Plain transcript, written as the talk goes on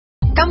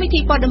កម្មវិ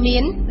ធីព័ត៌មា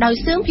នដោយ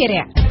សឿងភិ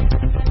រៈ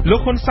លោក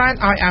ហ៊ុនសែន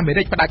ឲ្យអាមេ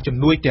រិកផ្ដាច់ជំ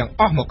នួយទាំង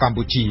អស់មកកម្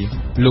ពុជា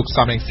លោក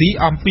សំរងស៊ី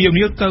អំពាវ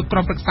នាវទៅក្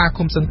រុមប្រឹក្សា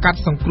គុំសង្កាត់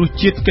សង្គ្រោះ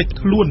ជាតិកិច្ច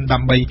ខ្លួនដើ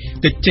ម្បី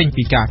កិច្ចចេញ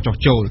ពីការចោះ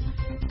ចូល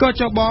ក៏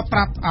ចបប្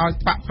រាប់ឲ្យ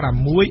បក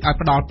6ឲ្យ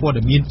ផ្ដាល់ព័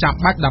ត៌មានចាំ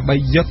បាច់ដើម្បី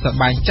យកទៅ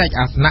បែងចែក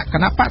អាសនៈគ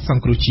ណៈបកស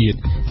ង្គ្រោះជាតិ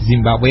ស៊ី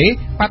មបាវេ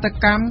បាត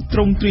កម្មទ្រ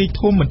ង់ទ្រាយ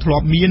ធំមិនធ្លា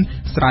ប់មាន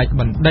ស្រែក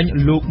បណ្ដេញ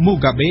លោកមូ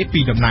ហ្គាបេ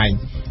ពីតំណែង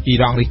អ៊ី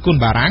រ៉ង់រិះគន់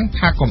បារាំង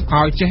ថាកុំ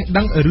ឲ្យចេះ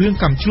ដឹងរឿង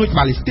កំជ្រួច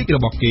បាឡីស្ទិករ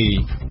បស់គេ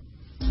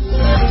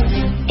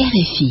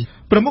RFI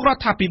ប្រមុខរ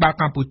ដ្ឋាភិបាល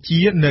កម្ពុជា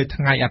នៅ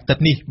ថ្ងៃអាទិត្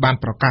យនេះបាន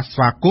ប្រកាសស្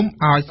វាគមន៍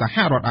ឲ្យសហ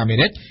រដ្ឋអាមេ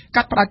រិក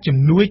កាត់ផ្តាច់ជំ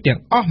នួយទាំង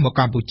អស់មក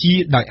កម្ពុជា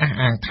ដោយអះ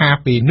អាងថា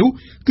ពេលនោះ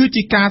គឺ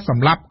ជាការស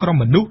ម្លាប់ក្រុម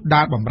មនុស្ស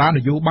ដែលបម្រើន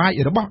យោបាយ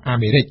របស់អា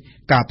មេរិក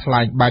ការថ្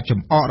លែងបែបចំ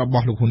អករប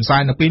ស់លោកហ៊ុនសែ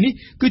ននៅពេលនេះ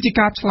គឺជា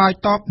ការឆ្លើយ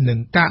តបនឹង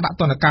ការដាក់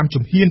ទណ្ឌកម្ម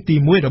ជំហានទី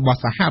1របស់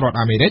សហរដ្ឋ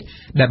អាមេរិក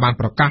ដែលបាន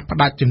ប្រកាសផ្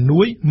តាច់ជំ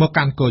នួយមក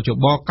កាន់កោជ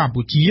បកម្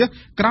ពុជា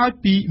ក្រោយ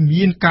ពី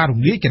មានការរំ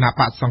លាយគណៈ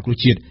បកសង្គ្រោះ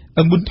ជាតិ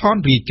អឹមប៊ុនថន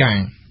រាយការ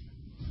ណ៍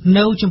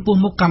នៅចំពោះ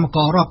មុខកម្មក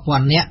ររាប់ពា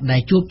ន់នាក់ដែ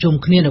លជួបជុំ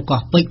គ្នានៅ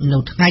កោះពេជ្រនៅ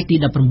ថ្ងៃទី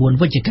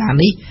19វិច្ឆិកា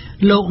នេះ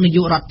លោកនាយ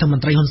ករដ្ឋម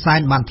ន្ត្រីហ៊ុនសែន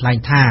បានថ្លែង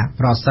ថា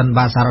ប្រសិន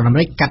បើសហរដ្ឋអាមេ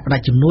រិកកាត់ផ្តា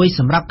ច់ជំនួយស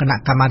ម្រាប់គណៈ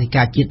កម្មាធិ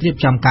ការជាតិរៀប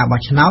ចំការបោះ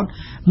ឆ្នោត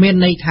មាន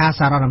ន័យថាស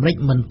ហរដ្ឋអាមេរិក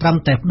មិនត្រឹម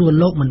តែផ្ដួល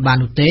លោកមិនបាន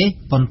នោះទេ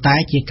ប៉ុន្តែ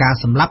ជាការ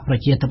សម្លាប់ប្រ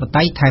ជាធិប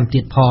តេយ្យថែមទៀ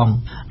តផង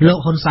លោក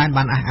ហ៊ុនសែន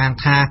បានអះអាង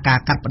ថាការ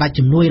កាត់ផ្តាច់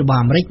ជំនួយរបស់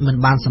អាមេរិកមិន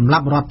បានសម្លា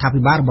ប់រដ្ឋា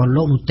ភិបាលរបស់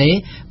លោកនោះទេ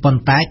ប៉ុ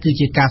ន្តែគឺ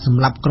ជាការស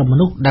ម្លាប់ក្រុមម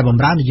នុស្សដែលប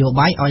ម្រើនយោ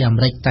បាយឲ្យអា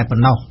មេរិកតែប៉ុ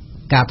ណ្ណោះ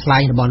ការថ្លែ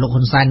ងរបស់លោក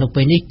ហ៊ុនសែននៅ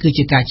ពេលនេះគឺ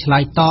ជាការឆ្លើ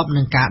យតប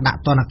នឹងការដាក់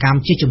ទណ្ឌកម្ម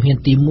ជាជំហាន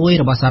ទី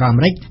1របស់សហរដ្ឋអា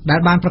មេរិកដែល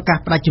បានប្រកាស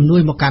ផ្តាច់ជំនួ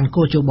យមកកាន់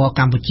កោជប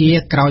កម្ពុជា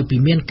ក្រោយពី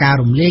មានការ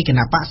រំលាយគ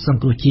ណៈបកស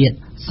ង្គ្រោះជាតិ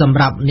សម្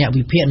រាប់អ្នក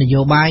វិភាគន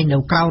យោបាយនៅ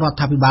ក្រៅរដ្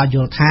ឋាភិបាលយ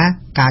ល់ថា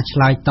ការឆ្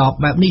លើយតប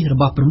បែបនេះរ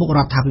បស់ប្រមុខរ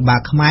ដ្ឋាភិបាល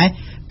ខ្មែរ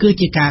គឺ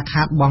ជាការ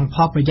ខាតបង់ផ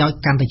លប្រយោជន៍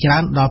កាន់តែច្រើ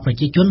នដល់ប្រ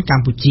ជាជនក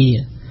ម្ពុជា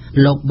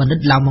លោកបណ្ឌិត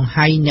ឡាវម៉ុង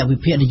ហៃអ្នកវិ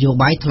ភាគនយោ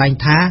បាយថ្លែង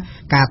ថា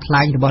ការថ្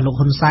លែងរបស់លោក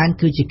ហ៊ុនសែន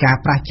គឺជាការ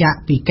ប្រឆាច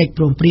ពីកិច្ច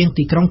ព្រមព្រៀង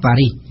ទីក្រុងប៉ា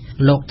រីស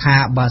លោកថា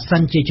បើសិ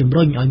នជាជំ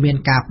រុញឲ្យមាន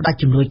ការផ្ដាច់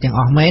ជំនួយទាំង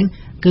អស់មែន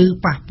គឺ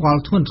ប៉ះពា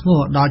ល់ធ្ងន់ធ្ង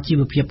រដល់ជី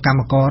វភាពកម្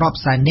មកររាប់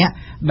សែននាក់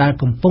ដែល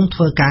កំពុងធ្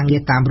វើការងា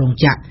រតាមរោង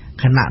ចក្រ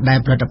ខណៈដែល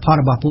ផលិតផល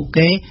របស់ពួក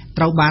គេ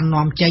ត្រូវបាន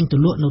នាំចេញទៅ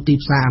លក់នៅទី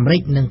ផ្សារអាមេរិ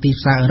កនិងទី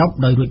ផ្សារអឺរ៉ុប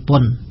ដោយរួចព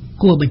ន្ធ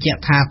គួរបញ្ជាក់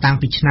ថាតាំង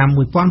ពីឆ្នាំ1997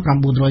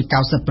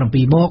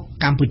មក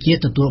កម្ពុជា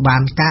ទទួលបា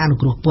នការអនុ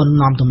គ្រោះពន្ធ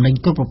នាំទំនិញ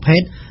គ្រប់ប្រភេ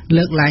ទ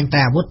លើកឡើងតែ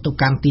អាវុធទៅ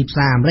កាន់ទីផ្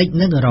សារអាមេរិក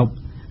និងអឺរ៉ុប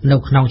នៅ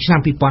ក្នុងឆ្នាំ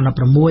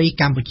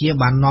2016កម្ពុជា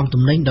បាននាំ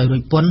ទំនិញដោយរួ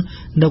ចពន្ធ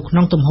នៅក្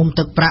នុងទំហំ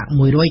ទឹកប្រាក់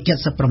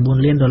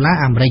$179លាន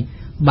អាមេរិក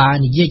បើ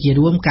និយាយជា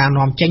រួមការ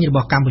នាំចេញរប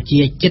ស់កម្ពុជា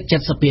ជិត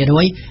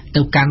 70%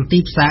 ទៅកាន់ទី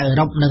ផ្សារអឺ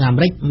រ៉ុបនិងអា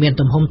មេរិកមាន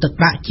ទំហំទឹក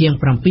ប្រាក់ជាង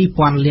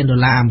$7,000លាន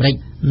អាមេរិក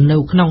នៅ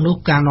ក្នុងនោះ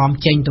ការនាំ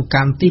ចេញទៅ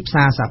កាន់ទីផ្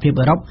សារសហភាព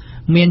អឺរ៉ុប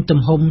មានទំ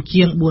ហំ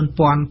ជាង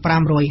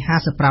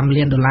$4,555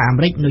លានអា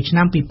មេរិកនៅឆ្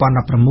នាំ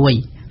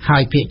2016ហើ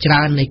យភាគច្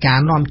រើននៃការ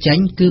នាំចេញ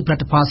គឺផលិ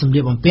តផលសម្លៀ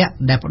កបំពាក់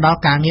ដែលផ្ដល់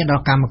ការងារដ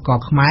ល់កម្មករ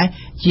ខ្មែរ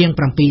ជាង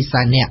7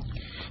សែននាក់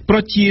ប្រ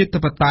ជាធិ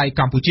បតេយ្យ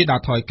កម្ពុជាដើ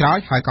រថយក្រោយ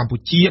ហើយកម្ពុ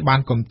ជាបាន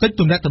កំទេច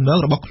ទំនាក់ទំនង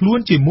របស់ខ្លួន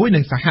ជាមួយនឹ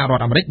ងសហរដ្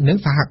ឋអាមេរិកនិង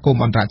សហគម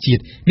ន៍អន្តរជា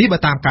តិនេះបើ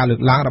តាមការលើ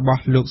កឡើងរប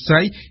ស់លោកស្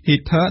រី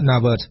Heather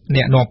Nauert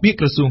អ្នកនាំពាក្យ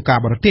ក្រសួងការ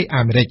បរទេស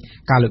អាមេរិក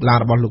ការលើកឡើង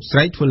របស់លោកស្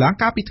រីធ្វើឡើង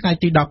កាលពីថ្ងៃ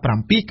ទី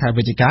17ខែ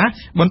វិច្ឆិកា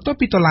បន្ទាប់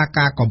ពីតុលា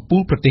ការកំពូ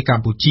លប្រទេសក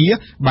ម្ពុជា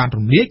បាន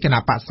រំលាយគណៈ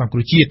បកសង្គ្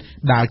រោះជាតិ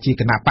ដែលជា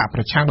គណៈបកប្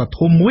រឆាំងដ៏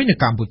ធំមួយនៅ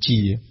កម្ពុ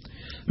ជា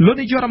លោក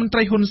នាយករដ្ឋមន្ត្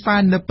រីហ៊ុនសែ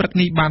ននៅព្រឹក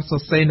នេះបានស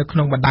រសេរនៅក្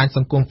នុងបណ្ដាញស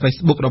ង្គម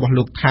Facebook របស់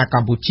លោកថាក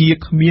ម្ពុជា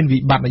គ្មានវិ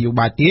បត្តិនយោ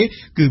បាយទេ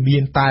គឺមា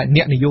នតែ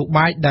អ្នកនយោ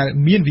បាយដែល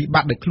មានវិប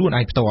ត្តិដោយខ្លួន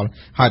ឯងផ្ទាល់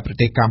ហើយប្រ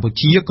ទេសកម្ពុ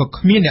ជាក៏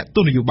គ្មានអ្នកទ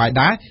ស្សនយោបាយ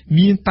ដែរ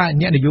មានតែ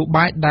អ្នកនយោ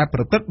បាយដែលប្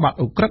រព្រឹត្តបទ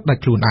ឧក្រិដ្ឋដោយ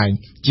ខ្លួនឯង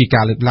ជា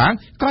ការលើកឡើង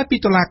ក្រោយពី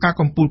តុលាការ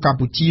កំពូលកម្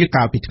ពុជា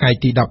កាលពីថ្ងៃ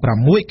ទី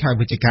16ខែ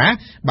វិច្ឆិកា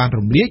បាន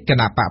រំលាយគ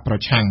ណៈបកប្រ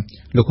ឆាំង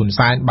លោកហ៊ុន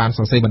សែនបានស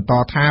រសេរបន្ត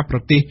ថាប្រ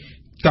ទេស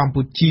កម្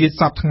ពុជា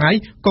សពថ្ងៃ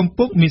កំ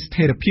ពុងមានស្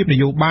ថិរភាពន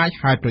យោបាយ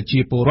ហើយប្រជា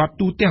ពលរដ្ឋ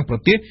ទូទាំងប្រ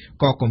ទេស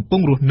ក៏កំពុ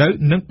ងរស់នៅ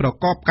និងប្រ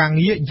កបការ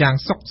ងារយ៉ាង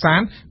សុខសា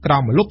ន្តក្រោ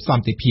មម្លប់ស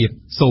ន្តិភាព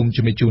សូម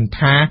ជំរាបជូន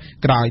ថា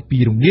ក្រោយពី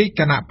រំលាយ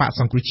គណៈបក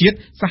សង្គ្រោះជាតិ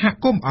សហ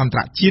គមន៍អន្ត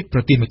រជាតិប្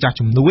រទេសម្ចាស់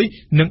ជំនួយ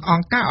និងអ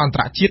ង្គការអន្ត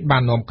រជាតិបា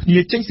ននាំគ្នា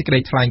ចេញសេចក្តី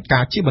ថ្លែងកា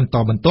រណ៍ជាបន្ត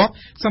បន្ទាប់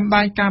សម្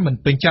ដែងការមិន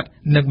ពេញចិត្ត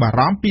និងបា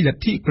រម្ភពីល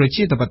ទ្ធិប្រ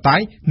ជាធិបតេ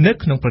យ្យនៅ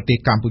ក្នុងប្រទេស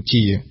កម្ពុ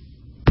ជា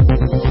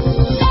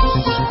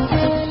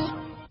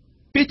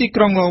ពីទី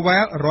ក្រុង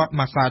Lowell រដ្ឋ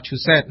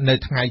Massachusetts នៅ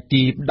ថ្ងៃ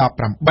ទី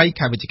18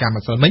ខែវិច្ឆិកា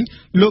ម្សិលមិញ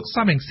លោក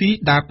សំរងស៊ី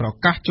ដែលប្រ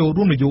កាសចូល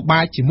រួមនយោ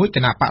បាយជាមួយគ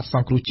ណៈបកស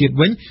ង្គ្រោះជាតិ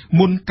វិញ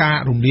មុនការ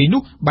រំលាយ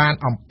នោះបាន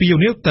អំពាវ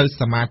នាវទៅ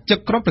សមាជិក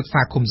ក្រុមប្រឹក្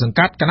សាឃុំសង្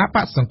កាត់គណៈប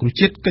កសង្គ្រោះ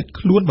ជាតិកិច្ច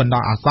ខ្លួនបណ្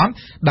ដោះអាសន្ន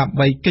ដើម្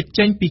បីកិច្ច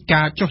ចេញពី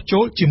ការចោះចូ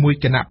លជាមួយ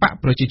គណៈបក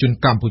ប្រជាជន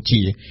កម្ពុ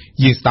ជា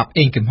យើងស្ដាប់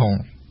អេងកំហុង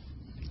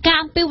ការ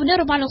អំពាវនាវ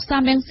របស់លោក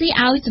សំរងស៊ី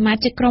ឲ្យសមា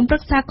ជិកក្រុមប្រឹ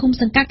ក្សាឃុំ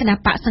សង្កាត់គណៈ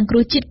បកសង្គ្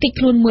រោះជាតិកិច្ច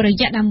ខ្លួនមួយរ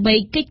យៈដើម្បី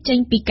គេចចេញ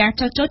ពីការ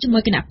ចោទចូលជាមួ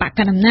យគណៈបក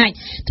កណ្ដាលអំណាច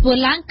ធ្វើ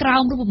ឡើងក្រោ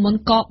មរូបមន្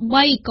តក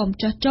3កុំ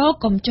ចោះចូល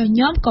កុំចោះ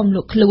ញោមកុំល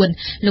ក់ខ្លួន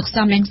លោក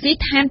សំរងស៊ី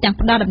ថែមទាំង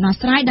ផ្ដល់ដំណោះ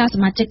ស្រាយដល់ស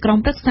មាជិកក្រុម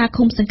ប្រឹក្សា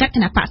ឃុំសង្កាត់គ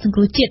ណៈបកសង្គ្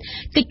រោះជាតិ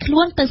កិច្ចខ្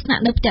លួនទៅស្នា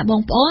ក់នៅផ្ទះប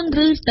ងប្អូន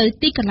ឬទៅ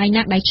ទីកន្លែង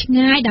ណាដែលឆ្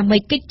ងាយដើម្បី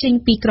គេចចេញ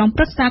ពីក្រុម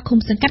ប្រឹក្សាឃុំ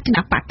សង្កាត់គ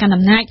ណៈបកកណ្ដាល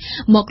អំណាច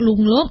មកលួង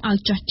លោមឲ្យ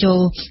ចោះចូល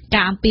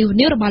ការអំពាវ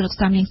នាវរបស់លោក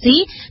សំរងស៊ី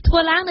ធ្វើ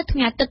ឡើងនៅថ្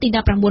ងៃអាទិត្យទី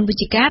19វិ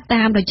ច្ឆិកា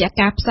តាមរយៈ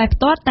ការផ្សាយផ្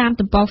ទាល់តាម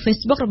ទំព័រ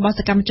Facebook របស់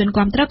សកម្មជន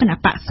គាំទ្រគណៈ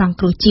បកសង្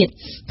គ្រោះជាតិ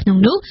ក្នុង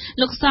នោះ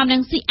លោកសំរ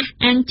ងស៊ីអះ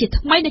អាងជា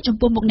ថ្មីនៅចំ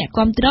ពោះមុខអ្នក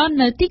គាំទ្រ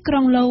នៅទីក្រុ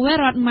ង Lowell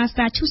រដ្ឋ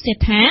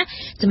Massachusetts ថា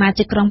សមា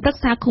ជិកក្រុមប្រឹ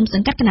ក្សាឃុំស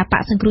ង្កាត់គណៈប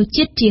កសង្គ្រោះ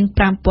ជាតិជាង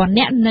 5000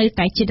 នាក់នៅ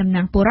តែជាតំ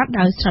ណាងពលរដ្ឋ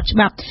ដោយស្របច្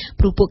បាប់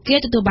ព្រោះពួកគេ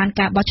ទទួលបាន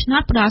ការបោះឆ្នោ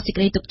តផ្ដល់សេច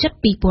ក្តីទុកចិត្ត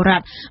ពីពលរ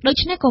ដ្ឋដូ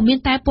ច្នេះក៏មាន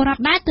តែពលរដ្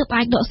ឋដែរទើប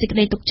អាចដកសេចក្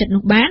តីទុកចិត្ត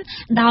នោះបាន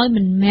ដោយ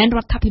មិនមែនរ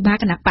ដ្ឋាភិបាល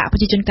គណៈបកប្រ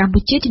ជាជនកម្ពុ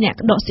ជាជាអ្នក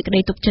ដកសេចក្តី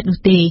ទុកចិត្តនោះ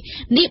ទេ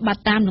នេះបើ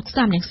តាមលោក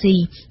សំរងស៊ី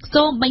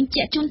សូមបញ្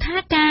ជាក់ជូនថា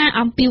ការ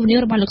អំពាវនាវ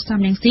របស់លោកសំ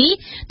រងស៊ី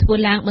ធ្វើ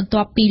ឡើងបន្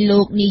ទាប់ពីលោ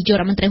កនាយក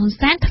រដ្ឋមន្ត្រីហ៊ុន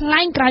សែនថ្លែ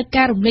ងក្រោយ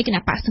ការរំលែកគ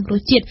ណៈបកសង្គ្រោះ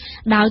ជាតិ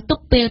ដោយទុក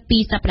ពេល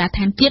2សប្តាហ៍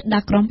ថែមទៀតដ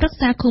ល់ក្រុមប្រឹក្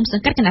សាឃុំស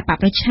ង្កាត់គណៈបក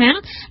ប្រឆាំង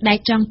ដែល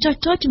ចង់ចោះ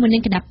ចូលជាមួយនឹ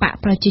ងគណៈបក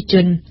ប្រជាជ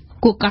ន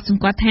គួរកត់ស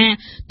ម្គាល់ថា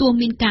ទោះ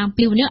មានការអំ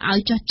ពាវនាវឲ្យ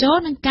ចោះចូល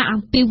និងការ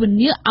អំពាវ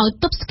នាវឲ្យ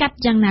ទប់ស្កាត់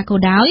យ៉ាងណាក៏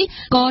ដោយ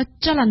ក៏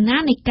ចលនា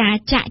នៃការ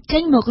ចាក់ចេ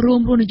ញមករួម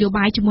នយោ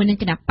បាយជាមួយនឹង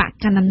គណៈបក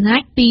កណ្ដាលអំណា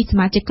ចពីស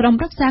មាជិកក្រុម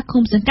ប្រឹក្សា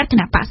ឃុំសង្កាត់គ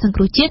ណៈបកសង្គ្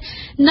រោះជាតិ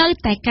នៅ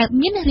តែកើត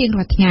មានរៀង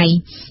រាល់ថ្ងៃ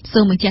សូ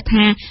មបញ្ជាក់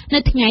ថានៅ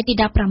ថ្ងៃទី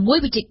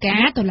16វិច្ឆិកា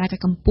តុលាការ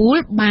កំពូល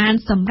បាន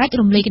សម្រេច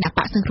រំលែកគណៈប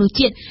កសង្គ្រោះ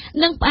ជាតិ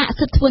និងផ្អាក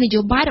សិទ្ធិធ្វើនយោ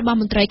បាយរបស់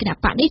មន្ត្រីគណៈ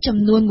បកនេះចំ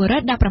នួន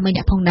118នា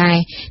ក់ផងដែរ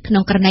ក្នុ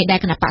ងករណីដែល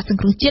គណៈបកសង្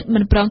គ្រោះជាតិមិ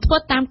នព្រមធ្វើ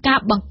តាមការ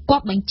បង្គា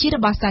ប់បញ្ជារ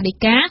បស់សាធិ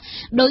ការ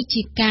ដោយ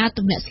ជាការទ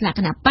ម្លាក់ស្លាក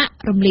គណៈបក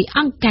រំលាយអ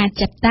ង្គការ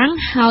ចាត់តាំង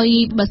ហើយ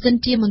បើសិន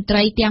ជាមន្ត្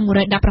រីទាំង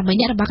118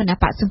នាក់របស់គណៈ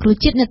បកសង្គ្រោះ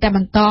ជាតិនៅតែប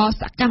ន្ត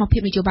សកម្មភា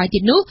ពនយោបាយទៀ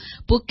តនោះ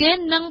ពួកគេ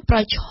នឹងប្រ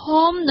ឈ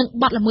មនឹង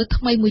បទល្មើស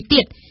ថ្មីមួយ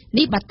ទៀត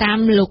នេះបើតាម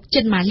លោក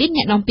ចិនម៉ាលីន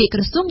អ្នកនាំពាក្យក្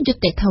រសួងយុ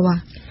តិធម៌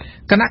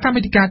គណៈកម្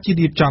មាធិការជាតិ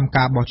រៀបចំ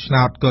ការបោះឆ្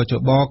នោតកជ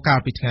បកាល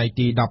ពីថ្ងៃ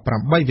ទី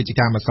18វិច្ឆិ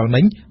កាម្សិលមិ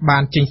ញបា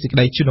នចេញសេចក្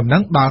តីជូនដំណឹ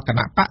ងដល់គ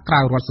ណៈបកក្រៅ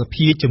រដ្ឋស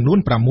ភាចំនួន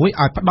6ឲ្យ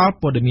ផ្ដល់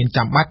ព័ត៌មាន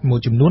ចាំបាច់មួយ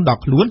ចំនួនដ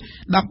ល់ខ្លួន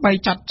ដើម្បី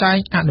ចាត់ចែង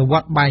អនុវ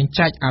ត្តបែង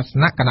ចែកអាស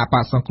នៈគណៈប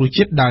កសង្គ្រោះ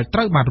ជាតិដែលត្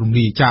រូវបានរំ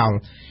លាយចោល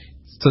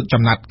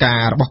ចំណាត់កា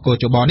ររបស់ក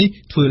ជបនេះ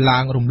ធ្វើឡើ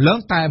ងរំលង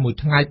តែមួយ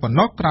ថ្ងៃប៉ុណ្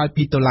ណោះក្រោយ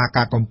ពីតុលា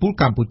ការកំពូល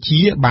កម្ពុ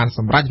ជាបានស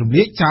ម្រេចរំ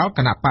លាយចោលគ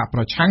ណៈបកប្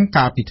រឆាំង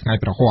កាលពីថ្ងៃ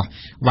ប្រហ័ស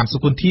វ៉ាន់សុ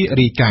គន្ធា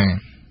រាយការ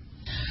ណ៍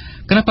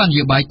គណៈបកន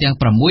យោបាយទាំង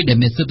6ដែល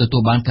មានសិទ្ធិទទួ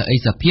លបានកៅអី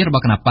សភារប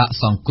ស់គណៈបក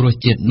សង្គ្រោះ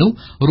ជាតិនោះ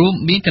រួម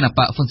មានគណៈប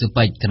កហ្វុនស៊ិ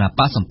ពេចគណៈប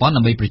កសម្ព័ន្ធ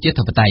ដើម្បីប្រជា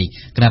ធិបតេយ្យ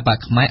គណៈបក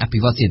ខ្មែរអភិ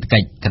វឌ្ឍសេដ្ឋកិ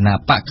ច្ចគណៈ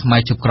បកខ្មែ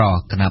រជប់ក្រ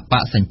គណៈប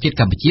កសញ្ជាតិ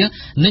កម្ពុជា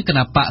និងគ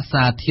ណៈបក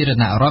សាធារ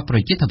ណរដ្ឋប្រ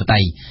ជាធិបតេ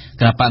យ្យ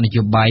គណៈបកន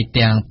យោបាយ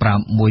ទាំង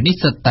6នេះ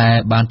សុទ្ធតែ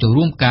បានចូល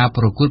រួមការ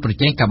ប្រគល់ប្រ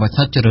ជែងការបោះឆ្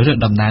នោតជ្រើសរើស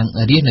តំណាង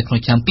រាស្ត្រនៅក្នុង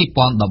ឆ្នាំ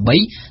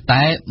2013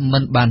តែមិ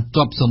នបាន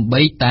ជាប់សូម្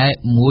បីតែ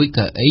មួយ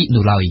កៅអី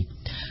នោះឡើយ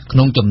ក្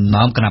នុងចំ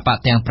ណោមគណៈបក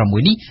ទាំង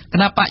6នេះគ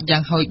ណៈបកយ៉ា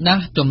ងហោចណា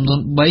ស់ចំនួន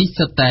3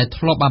សិតតែ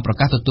ធ្លាប់បានប្រ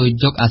កាសទទួល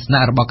យកអាសនៈ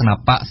របស់គណៈ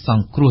បកស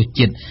ង្គ្រោះ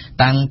ជាតិ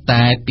តាំង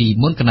តែពី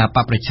មុនគណៈប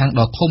កប្រឆាំង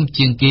ដ៏ធំ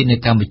ជាងគេនៅ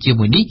កម្ពុជា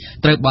មួយនេះ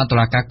ត្រូវបានតុ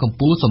លាការកំ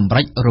ពូលសម្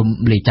រេចរំ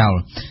លាយចោល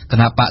គ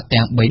ណៈបក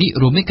ទាំង3នេះ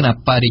រួមមានគណៈប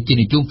ករាជា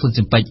និយមហ៊ុន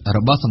ស៊ិនប៉ិចរ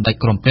បស់សម្ដេច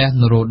ក្រមព្រះ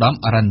នរោត្តម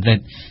រណរដ្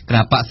ឋគ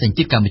ណៈបកសញ្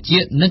ជាតិកម្ពុជា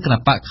និងគណៈ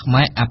បកខ្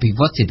មែរអភិវ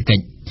ឌ្ឍសេដ្ឋកិ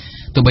ច្ច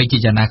ទោះបីជា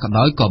យ៉ាងណាក៏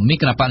ដោយក៏មាន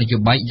គណៈបកនយោ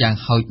បាយយ៉ាង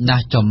ហោចណា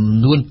ស់ចំ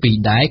នួន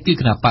2ដែរគឺ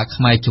គណៈបក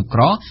ខ្មែរជប់ក្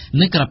រ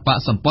និងគណៈបក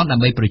សម្ព័ន្ធដើ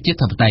ម្បីប្រជា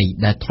ធិបតេយ្យ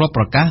ដែលធ្លាប់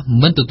ប្រកាស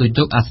មិនទទួលយ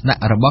កអាសនៈ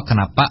របស់គ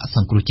ណៈបកស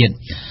ង្គ្រោះជាតិ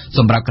ស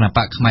ម្រាប់គណៈប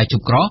កខ្មែរជ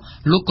ប់ក្រ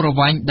លោកក្រ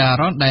វ៉ាញ់ដា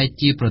រ៉នដែល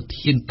ជាប្រ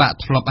ធានបក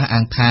ធ្លាប់អះអា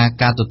ងថា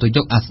ការទទួលយ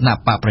កអាសនៈ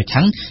បកប្រ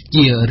ឆាំង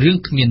ជារឿង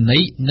គ្មានន័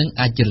យនិង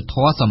អយុត្តិធ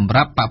ម៌សម្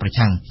រាប់បកប្រ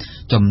ឆាំង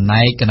ចំ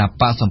ណែកគណៈ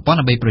បកសម្ព័ន្ធ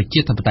ដើម្បីប្រជា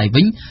ធិបតេយ្យ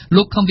វិញ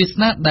លោកខំវាស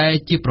នាដែល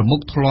ជាប្រមុខ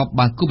ធ្លាប់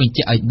បានគូបញ្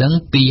ជាក់ឲ្យដឹង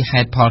ពី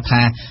ហេតុផល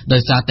ថាដោ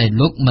យសារតែ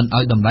លោកមិន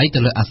ឲ្យតម្លៃទៅ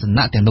លើអាស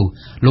នៈទាំងនោះ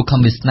លោកខំ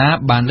វាសនា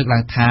បានលើកឡើ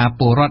ងថា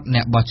ពលរដ្ឋអ្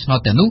នកបោះឆ្នោត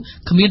ទាំងនោះ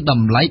គ្មានត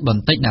ម្លៃប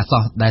ន្តិចណា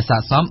សោះដែលស័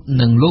ក្តិសម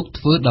នឹងលោក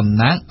ធ្វើតំ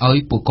ណាងឲ្យ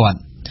ពួកគាត់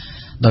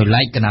ដោយ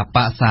ឡែកគណៈប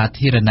កសា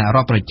ធារណរ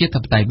ដ្ឋប្រជាធិ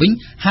បតេយ្យវិញ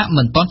ហាក់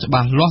មិនទាន់ច្បា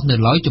ស់លាស់នៅ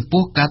ឡើយចំ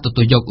ពោះការទ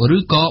ទួលយកឬ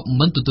ក៏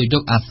មិនទទួលយ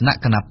កអាសនៈ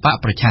គណៈបក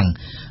ប្រឆាំង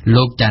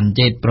លោកចាន់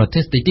យេតប្រធា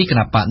នស្ដីទីគ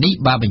ណៈបកនេះ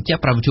បានបញ្ជាក់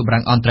ប្រាប់វិទ្យុបា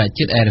រាំងអន្តរ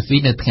ជាតិ RFI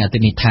នៅថ្ងៃអាទិ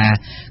ត្យនេះថា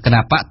គ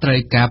ណៈបកត្រូវ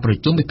ការប្រ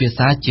ជុំពិភាក្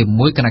សាជា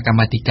មួយគណៈកម្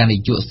មាធិការន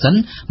យោបាយសិន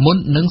មុន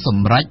នឹងស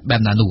ម្រេចបែ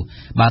បណានោះ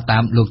បើតា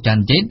មលោកចា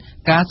ន់យេត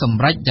ការស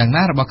ម្រេចយ៉ាង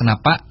ណារបស់គណៈ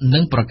បកនឹ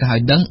ងប្រកាសឲ្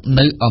យដឹង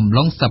នៅអំ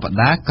ឡុងសប្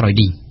តាហ៍ក្រោយ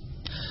នេះ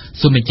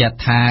សូមបញ្ជាក់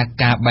ថា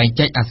ការបែង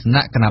ចែកអាស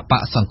នៈគណៈប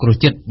កសង្គ្រោះ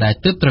ជាតិដែល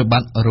ទើបត្រូវបា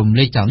នរំ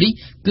លាយចោលនេះ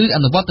គឺអ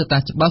នុវត្តទៅតា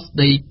មច្បាប់ស្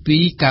តីពី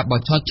ការបោះ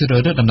ឆ្នោតជ្រើ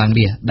សរើសតំណាង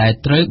រាស្ត្រដែល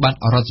ត្រូវបាន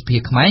រដ្ឋសភា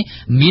ខ្មែរ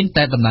មាន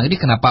តែតំណាងរាស្ត្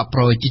រគណៈបកប្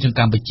រជាជន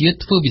កម្ពុជា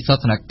ធ្វើវិសោ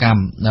ធនកម្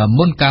ម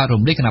មុនការ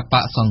រំលាយគណៈប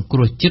កសង្គ្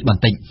រោះជាតិប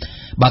ន្តិច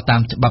បើតា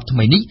មច្បាប់ថ្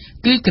មីនេះ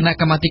គឺគណៈ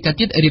កម្មាធិការ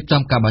ជាតិរៀប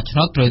ចំការបោះឆ្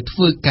នោតត្រូវធ្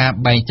វើការ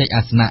បែងចែក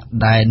អាសនៈ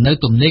ដែលនៅ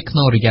ទំនេរក្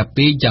នុងរយៈ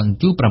ពេលយ៉ាង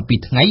យូរ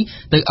7ថ្ងៃ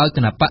ទៅឲ្យគ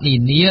ណៈបកនា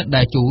នា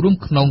ដែលចូលរួម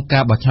ក្នុងកា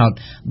របោះឆ្នោត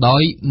ដោ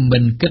យមិ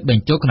នគិតប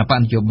ញ្ចូលគណៈបក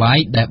នយោបាយ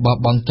ដែលបោះ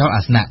បង់ចោល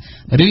អាសនៈ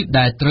ឬ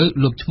ដែលត្រូវ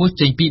លុបឈ្មោះ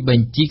ចេញពីប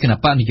ញ្ជីគណៈ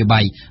បកនយោបា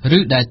យឬ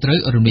ដែលត្រូវ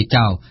រំលាយ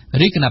ចោល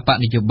ឬគណៈបក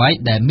នយោបាយ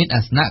ដែលមាន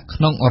អាសនៈក្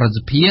នុងរដ្ឋស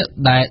ភា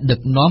ដែលដឹក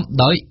នាំ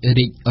ដោយ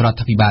រាជរដ្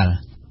ឋាភិបាល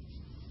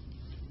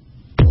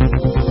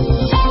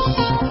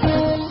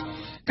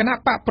គណៈ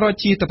បកប្រ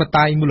ជាធិប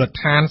តេយ្យមូល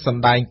ដ្ឋានស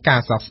ម្ដែងកា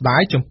រសោកស្ដា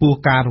យចំពោះ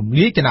ការរំ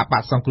លាយគណៈប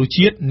កសង្គ្រោះ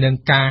ជាតិនិង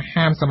ការ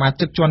ហាមសមា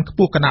ជិកជាន់ខ្ព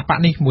ស់គណៈបក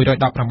នេះ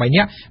118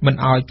នាក់មិន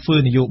ឲ្យធ្វើ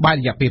នយោបាយ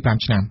រយៈពេល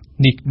5ឆ្នាំ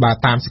នេះបើ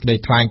តាមសេចក្តី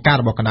ថ្លែងការណ៍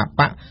របស់គណៈ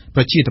បក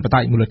ប្រជាធិបតេ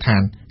យ្យមូលដ្ឋា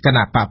នគ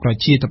ណៈបកប្រ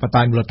ជាធិប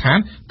តេយ្យមូលដ្ឋាន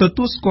ទ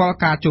ទួលស្គាល់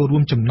ការចូលរួ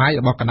មចំណាយ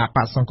របស់គណៈប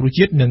កសង្គ្រោះ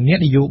ជាតិនិងអ្នក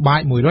នយោបាយ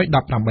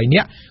118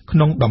នាក់ក្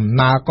នុងដំ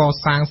ណើរក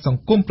សាងស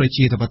ង្គមប្រ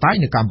ជាធិបតេយ្យ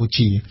នៅកម្ពុ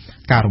ជា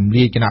ការរំ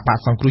លាយគណៈបក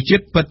សង្គ្រោះជា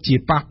តិពិតជា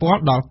ប៉ះពាល់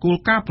ដល់គោល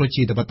ការណ៍ប្រ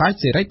ជាធិបតេយ្យ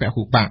សេរីព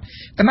ហុបក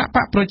គណៈប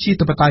កប្រជា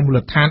ធិបតេយ្យមូល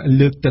ដ្ឋាន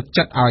លើកទឹក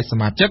ចិត្តឲ្យស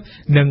មាជិក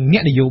និងអ្ន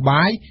កនយោ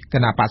បាយគ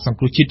ណៈបកសង្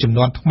គ្រោះជាតិចំ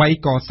នួនថ្មី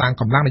កសាង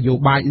កម្លាំងនយោ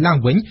បាយឡើង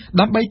វិញ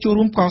ដើម្បីចូល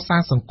រួមកសា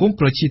ងសង្គម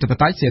ប្រជាធិប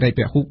តេយ្យសេរីព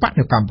ហុបក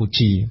នៅកម្ពុ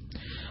ជា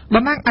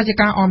តំណាងអัย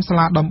ការអមសា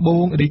លាដំប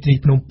ងរាជធានី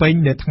ភ្នំពេញ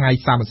នៅថ្ងៃ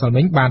សៅរ៍ម្សិល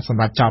មិញបានស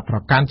ម្រេចចោទប្រ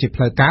កាន់ជា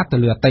ផ្លូវការទៅ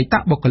លើអតីត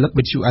បុគ្គលិក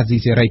វិទ្យុអាស៊ី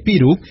សេរីពីរ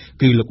រូប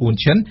គឺលោកអ៊ុន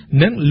ឈិន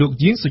និងលោក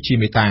យាងសុជា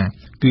មេតា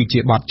គឺជា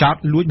បទចោទ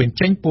លួចបញ្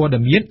ចេញព័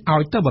ត៌មានឲ្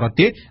យទៅបរ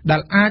ទេសដែ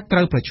លអាចត្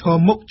រូវប្រឈម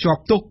មុខជា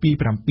ប់ទោសពី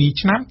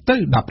7ឆ្នាំទៅ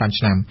15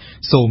ឆ្នាំ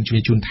សូមជម្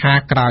រាបជូនថា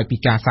ក្រោយពី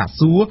ការសាក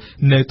សួរ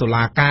នៅតុ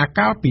លាការ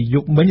កាលពីយ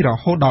ប់មិញរ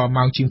ហូតដល់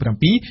ម៉ោងជាង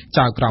7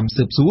ចៅក្រម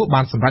ស៊ើបសួរ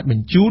បានសម្រេចប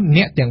ញ្ជូន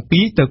អ្នកទាំងពី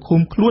រទៅ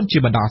ឃុំខ្លួនជា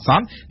បណ្ដោះអាស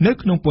ន្ននៅ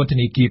ក្នុងពន្ធ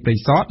នាគារព្រៃ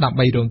សរដើម្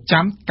បីរង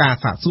ចាំការ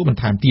សាកសួរបន្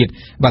ថែមទៀត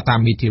បើតាម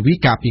មេធាវី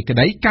ការពីក្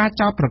តីការ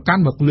ចោទប្រកា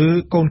ន់មកលើ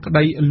កូនក្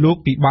តីលោក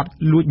ពីបទ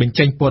លួចបញ្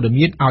ចេញព័ត៌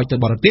មានឲ្យទៅ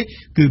បរទេស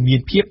គឺមាន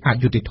ភាពអ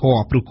យុត្តិធ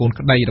ម៌ព្រោះកូន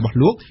ក្តីរបស់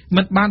លោក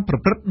មិនបានប្រ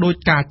ព្រឹត្តដោយ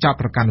ការចោទ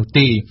ប្រកាន់នោះ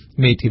ទេ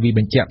មេធាវីប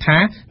ញ្ជាក់ថា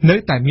នៅ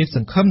តែមានស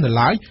ង្ឃឹមនៅ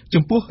ឡើយ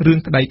ចំពោះរឿង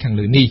ក្តីខាង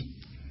លើនេះ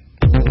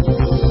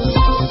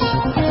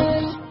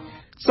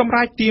សម្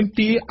រាប់ទាម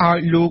ទារឲ្យ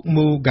លោក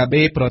មូហ្គា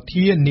បេប្រ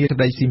ធានាធិប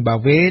តីស៊ីមបា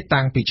វេ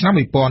តាំងពីឆ្នាំ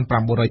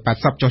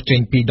1980ចុះចេញ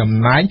ពីតំ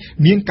ណែង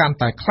មានកាន់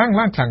តែខ្លាំង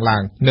ឡើ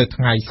ងនៅ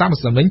ថ្ងៃសៅរ៍ម្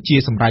សិលមិញជា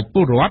សម្រាប់ព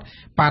លរដ្ឋ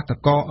បាត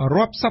កោ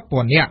រាប់សិបពា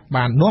ន់នាក់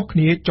បាននាំគ្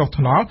នាចុះ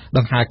ថ្នល់ដ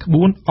ង្ហែក្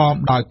បួនអម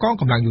ដោយកង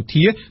កម្លាំងយោ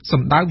ធាស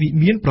ម្ដៅវិ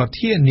មានប្រ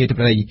ធានាធិប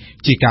តី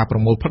ជាការប្រ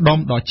មូលផ្ដុំ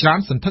ដ៏ច្រើន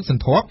សន្ធឹកស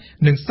ន្ធាប់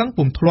និងសឹង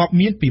ពុំធ្លាប់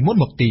មានពីមុន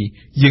មកទេ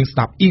យើងស្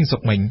ដាប់អ៊ីងសុ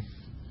កមិញ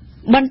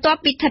បន្ទាប់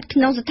ពីស្ថិតក្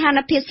នុងស្ថាន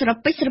ភាពស្រ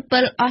ពិចស្រពិ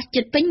លអស់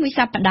ជិតពេញមួយស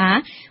ប្តាហ៍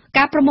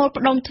ការប្រមូល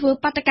ផ្ដុំធ្វើ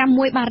បាតកម្ម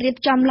មួយបានរៀប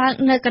ចំឡើង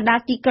នៅកណ្ដាល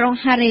ទីក្រុង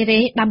ហារ៉េរ៉េ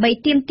ដើម្បី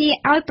ទាមទារ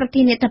ឲ្យប្រ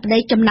ធានាធិបតី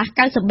ចំណាស់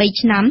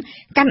93ឆ្នាំ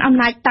កាន់អំ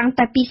ណាចតាំង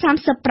តែពី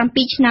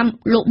37ឆ្នាំ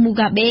លោកមូហ្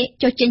គាបេ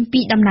ចុះចេញ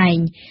ពីតំណែង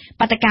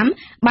បាតកម្ម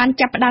បាន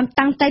ចាប់ផ្ដើម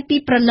តាំងតែពី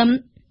ព្រលឹម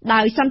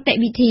ដោយសន្តិ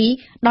វិធី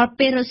ដល់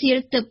ពេលរសៀល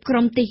ទើបក្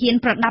រុមទាហាន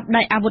ប្រដាប់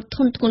ដោយអាវុធ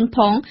ធុនធ្ងន់ផ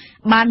ង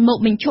បានមក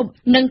បញ្ឈប់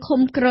និង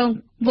ឃុំគ្រង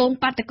វង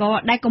បាតកោ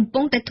ដែលកំពុ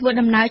ងតែធ្វើ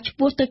ដំណើរឆ្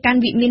ពោះទៅកាន់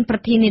វិមានប្រ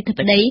ធានាធិប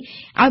តី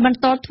ឲ្យបន្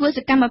តធ្វើស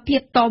កម្មភាព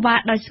តវ៉ា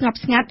ដោយស្ងប់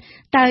ស្ងាត់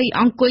តែ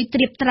អង្គុយត្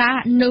រៀបត្រា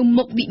នៅ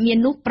មុខវិមាន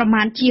នោះប្រ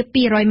មាណជា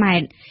200ម៉ែ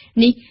ត្រ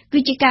នេះគឺ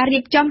ជាការរៀ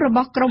បចំរប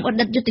ស់ក្រុមអ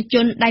តីតយុទ្ធជ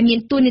នដែលមាន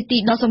តួនាទី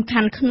ដ៏សំខា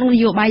ន់ក្នុងន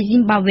យោបាយស៊ី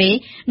មបាវេ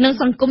និង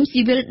សង្គម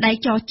ស៊ីវិលដែល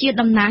ចោះជា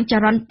តំណាងច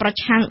រន្តប្រ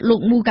ឆាំងលោក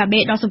មូហ្គាបេ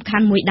ដ៏សំខា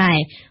ន់មួយដែរ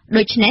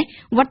ដូច្នេះ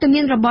វត្តមា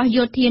នរបស់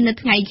យោធានៅ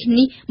ថ្ងៃ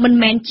នេះមិន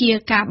មែនជា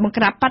ការបង្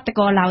ក្រាបបាត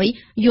កោឡើយ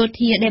យោ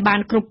ធាដែលបាន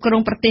គ្រប់គ្រ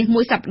ងប្រទេស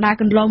មួយសប្តាហ៍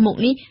កន្លងមក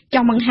នេះច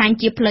ង់បង្ហាញ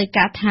ជាផ្លូវ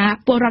ការថា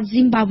ពលរដ្ឋ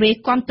ស៊ីមបាវេ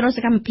គាំទ្រស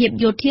កម្មភាព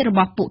យោធារប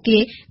ស់ពួកគេ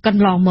ក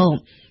ន្លងមក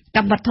ក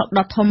ម្មវត្ថុ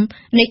ដ៏ធំ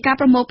នៃការ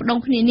ប្រមូលផ្ដុំ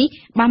គ្នានេះ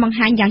បានបង្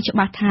ហាញយ៉ាងច្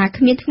បាស់ថា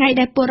គ្មានថ្ងៃ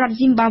ដែលពលរដ្ឋ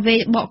ស៊ីមបាវេ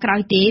បកក្រោ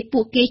យទេពួ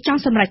កគេច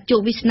ង់សម្រេចជោ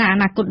គវាសនាអ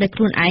នាគតដោយខ្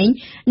លួនឯង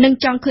និង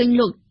ចង់ឃើញ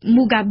លោក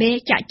មូហ្គាបេ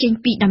ចាក់ចេញ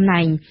ពីតំ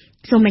ណែង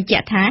សូមបញ្ជា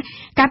ក់ថា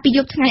ការពីយ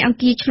ប់ថ្ងៃអង្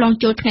គារឆ្លង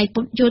ចូលថ្ងៃ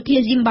ពុធយោធា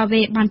ស៊ីមបា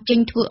វេបានចេញ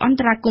ធ្វើអន្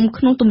តរាគមន៍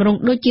ក្នុងទម្រង់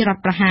ដូចជារដ្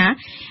ឋប្រហារ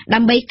ដើ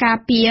ម្បីការ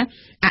ពារ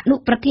អនុ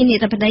ប្រធានា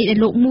ធិបតីដែល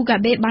លោកមូហ្គា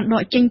បេបានដ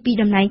កចេញពី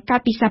តំណែងកាល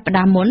ពីសប្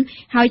តាហ៍មុន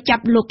ហើយចា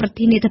ប់លោកប្រ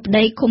ធានាធិប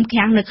តីឃុំ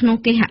ឃាំងនៅក្នុង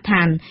គេហដ្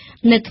ឋាន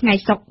នៅថ្ងៃ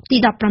សុក្រទី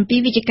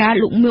17វិច្ឆិកា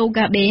លោកមូហ្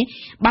គាបេ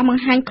បានប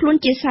ង្ហាញខ្លួន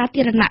ជាសា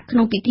ធារណៈក្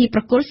នុងពិធីប្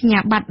រគល់សញ្ញា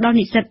បត្រដល់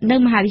និស្សិតនៅ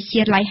មហាវិទ្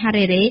យាល័យហា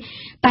រ៉េរ៉េ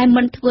តែ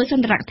មិនធ្វើស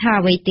ន្ទរកថា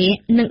អ្វីទេ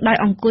និងដោយ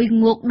អង្គុយ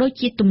ងោកដូច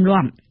ជាទម្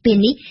លាប់ពេល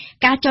នេះ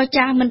ការចរ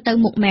ចាមិនទៅ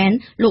មុខមែន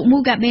លោកមូ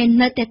ហ្គាបេ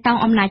នៅតែតោង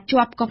អំណាច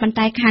ជាប់ក៏ប៉ុន្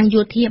តែខាង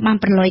យោធាបាន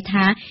ប្រឡយ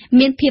ថា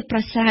មានភាពប្រ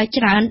សើរ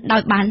ច្រើនដោ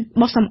យបាន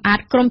បោះសម្អាត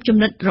ក្រុមជំ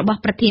និតរបស់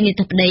ប្រធានា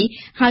ធិបតី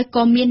ហើយ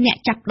ក៏មានអ្នក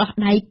ចាប់ដោះ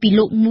ដៃពី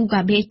លោកមូហ្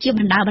គាបេជាប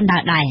ណ្ដា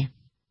ដែរ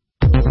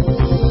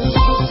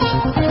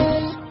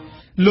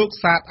លោក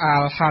សាទអា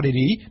ល់ហារី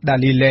រីដែល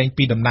លាលែង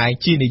ពីតំណែង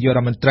ជានាយករ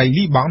ដ្ឋមន្ត្រី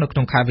លីបង់នៅក្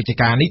នុងខែវិច្ឆិ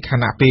កានេះខ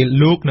ណៈពេល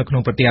លោកនៅក្នុ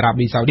ងប្រទេសអារ៉ា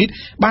ប៊ីសាអូឌីត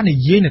បាននិ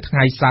យាយនៅថ្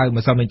ងៃសៅរ៍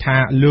ម្សិលមិញថា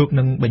លោក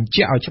នឹងបញ្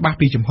ជាក់ឲ្យច្បាស់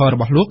ពីជំហររ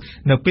បស់លោក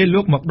នៅពេល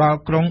លោកមកដល់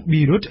ក្រុង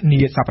ប៊ីរុតនា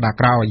សប្តាហ៍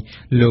ក្រោយ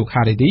លោក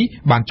ហារីរី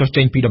បានចុះ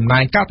ចេញពីតំណែ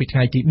ងកាលពីថ្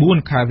ងៃទី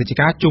4ខែវិច្ឆិ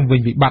កាជុំវិញ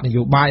វិបត្តិន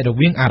យោបាយរ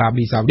វាងអារ៉ា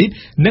ប៊ីសាអូឌីត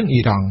និង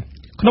អ៊ីរ៉ង់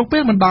ក្នុងពេ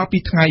លមិនដល់ពី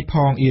ថ្ងៃផ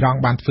ងអ៊ីរ៉ង់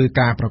បានធ្វើ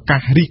ការប្រកាស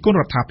រិះគន់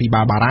រដ្ឋាភិ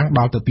បាលបារាំងដ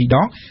ល់ទៅ2ដ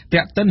ង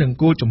ទាក់ទិននឹង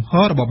គោលជំហ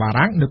ររបស់បា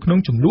រាំងនៅក្នុង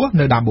ចំនួន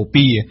នៅដើមបូ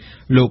ព៌ា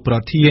លោកប្រ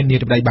ធានា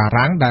ធិបតីបា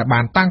រាំងដែល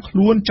បានតាំងខ្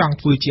លួនចង់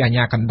ធ្វើជាអា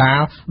ញាកណ្ដា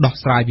លដោះ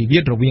ស្រាយវិវា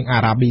ទរវាងអា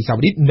រ៉ាប៊ីសា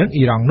អូឌីតនិង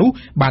អ៊ីរ៉ង់នោះ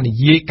បាននិ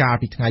យាយកាល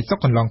ពីថ្ងៃសុក្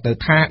រកន្លងទៅ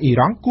ថាអ៊ី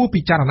រ៉ង់គួរ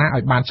ពិចារណា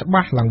ឲ្យបានច្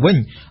បាស់ឡើងវិញ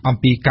អំ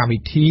ពីកម្មវិ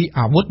ធី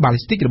អាវុធបាល់លី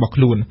ស្ទិករបស់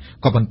ខ្លួន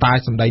ក៏ប៉ុន្តែ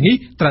សម្ដីនេះ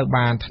ត្រូវ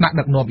បានថ្នាក់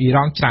ដឹកនាំអ៊ី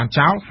រ៉ង់ច្រាន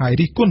ចោលហើយ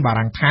រិះគន់បា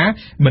រាំងថា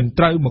មិន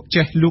ត្រូវមក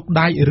ចេះលូក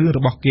ដៃរឿងរ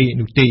បស់គេ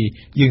នោះទេ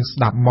យើងស្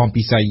ដាប់មុំ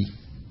ពិសី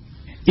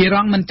អ៊ី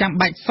រ៉ង់មិនចាំ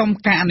បាច់សុំ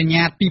ការអនុញ្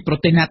ញាតពីប្រ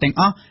ទេសណាទាំង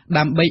អស់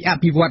ដើម្បីអ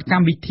ភិវឌ្ឍក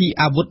ម្មវិធី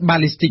អាវុធបា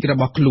ល់លីស្ទិករ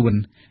បស់ខ្លួន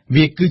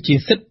វាគឺជា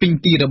សិទ្ធិពេញ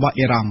ទីរបស់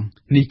អ៊ីរ៉ង់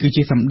នេះគឺ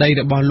ជាសម្ដី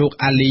របស់លោក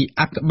អាលី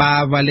អាក់បា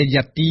វ៉ាលេ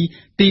យ៉ាទី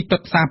ទីប្រឹ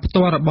ក្សាផ្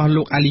ទាល់របស់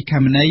លោកអាលីខា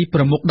មេនីប្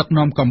រមុខដឹក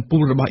នាំកម្ពុ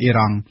ជារបស់អ៊ី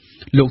រ៉ង់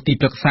លោកទី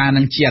ប្រឹក្សា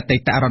និងជាអតី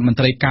តរដ្ឋមន្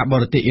ត្រីការប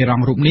រទេសអ៊ីរ៉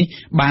ង់រូបនេះ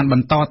បានប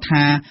ន្ត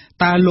ថា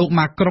តើលោក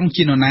ម៉ាក្រុង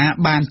ជានរណា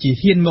បានជា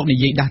ហ៊ានមកនិ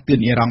យាយដាស់តឿន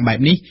អ៊ីរ៉ង់បែប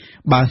នេះ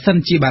បើសិន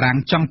ជាបារាំង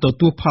ចង់ទ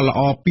ទួលផលល្អ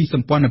ពីស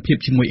ម្ព័ន្ធភាព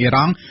ជាមួយអ៊ី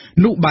រ៉ង់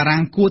នោះបារាំ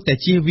ងគួរតែ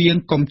ជៀសវាង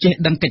កុំចេះ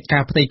ដឹងកិច្ចកា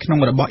រផ្ទៃក្នុង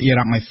របស់អ៊ី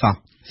រ៉ង់ឲ្យសោះ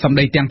សម្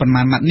ដីទាំងប៉ុន្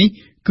មានម៉ាត់នេះ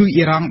គឺ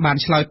អ៊ីរ៉ង់បាន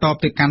ឆ្លើយតប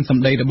ទៅកាន់ស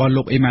ម្ដីរបស់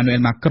លោកអេម៉ានូអែ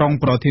លម៉ាក្រុង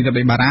ប្រធានាធិប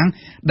តីបារាំង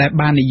ដែល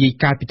បាននិយាយ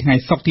កាលពីថ្ងៃ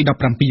សុក្រទី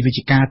17វិច្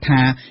ឆិកាថា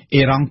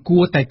អ៊ីរ៉ង់គួ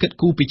រតែគិត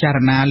គូរពិចារ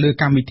ណាលើ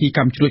កម្មវិធី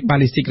កាំជ្រួចបា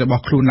ល់លីស្ទិករប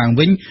ស់ខ្លួនឡើង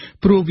វិញ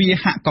ព្រោះវា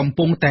ហាក់កំ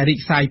ពុងតែរីក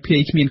សាយភា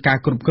យគ្មានការ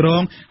គ្រប់គ្រ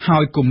ងហើ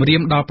យគំរា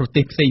មដល់ប្រ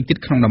ទេសផ្សេងទៀត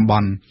ក្នុងតំប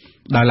ន់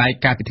ដោយឡែក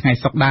កាលពីថ្ងៃ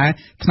សុក្រដែរ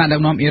ថ្នាក់ដឹក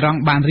នាំអ៊ីរ៉ង់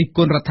បានរិះគ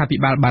ន់រដ្ឋាភិ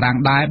បាលបារាំង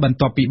ដែរបន្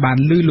ទាប់ពីបាន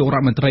លើលោករ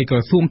ដ្ឋមន្ត្រីក្រ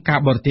សួងការ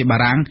បរទេសបា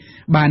រាំង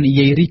បាននិ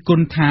យាយរិះគ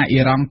ន់ថាអ៊ី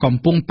រ៉ង់កំ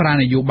ពុងប្រើ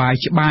នយោបាយ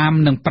ច្បាម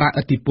និងប្រើ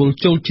ឥទ្ធិពល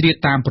ចូលជ្រៀត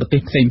តាមប្រទេស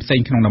ផ្សេង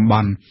ៗក្នុងតំប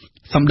ន់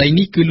សម្ដី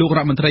នេះគឺលោករ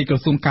ដ្ឋមន្ត្រីក្រ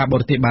សួងការប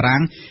រទេសបារាំ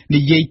ង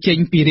និយាយចេញ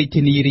ពីរាជ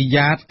ធានីរី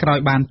យ៉ាតក្រោយ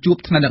បានជួប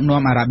ថ្នាក់ដឹក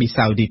នាំអារ៉ាប៊ី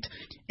សាអូឌីត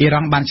អ៊ី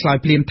រ៉ង់បានឆ្លើយ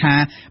ភ្លាមថា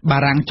បា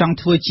រាំងចង់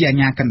ធ្វើជាអា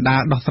ញាកណ្ដា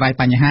លដោះស្រាយ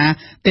បញ្ហា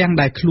ទាំង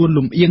ដែលខ្លួន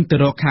លំអៀងទៅ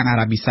រកខាងអា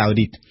រ៉ាប៊ីសាអូ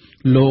ឌីត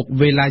លោក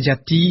វេឡាយ៉ា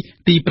ទី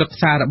ទីប្រឹក្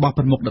សារបស់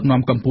ប្រមុខដឹក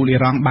នាំកម្ពុជាអ៊ី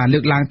រ៉ង់បានលើ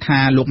កឡើងថា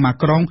លោកម៉ា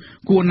ក្រុង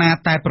គួរណា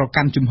តែប្រ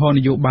កាន់ជំហរន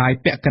យោបាយ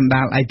ពាក់កណ្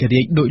ដាលឯក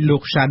រាជ្យដោយលោ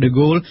កសាដឺហ្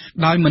គោល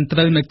ដោយមិនត្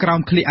រូវនៅក្រោម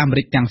ឃ្លាអាមេ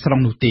រិកទាំងស្រុង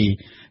នោះទេ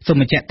សូម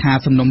បញ្ជាក់ថា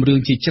សំណុំរឿង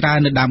ជាច្រើន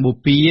នៅដើមបូ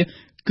ព៌ា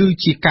គឺ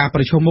ជាការប្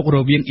រឈមមុខរ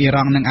វាងអ៊ី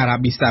រ៉ង់និងអារ៉ា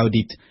ប៊ីសាអូ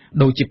ឌីត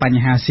ដូចជាប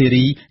ញ្ហាស៊ី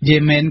រីយេ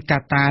ម៉ែនកា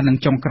តានិង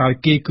ចុងក្រោយ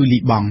គេគឺលី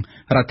បង់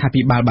រដ្ឋា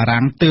ភិបាលបា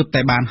រាំងទើប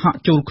តែបានហក់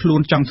ចូលខ្លួ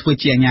នចង់ធ្វើ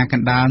ជាអាញាក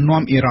ណ្ដាល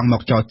នាំអ៊ីរ៉ង់ម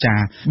កចរចា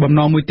បំណ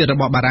ងមួយទៀតរ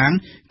បស់បារាំង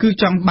គឺ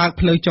ចង់បើក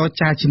ផ្លូវចរ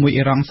ចាជាមួយ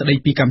អ៊ីរ៉ង់ស្ដី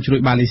ពីកាំជ្រួច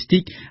បាល់លីស្ទិ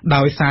ក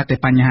ដោយសារតែ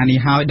បញ្ហានេះ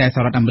ហើយដែលស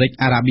ហរដ្ឋអាមេរិក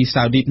អារ៉ាប៊ី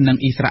សាអូឌីតនិង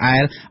អ៊ីស្រាអែ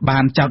លបា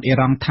នចោទអ៊ី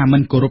រ៉ង់ថាមិ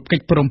នគោរពកិ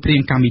ច្ចព្រមព្រៀ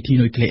ងកម្មវិធី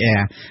នុយក្លេអ៊ែ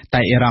រ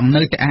តែអ៊ីរ៉ង់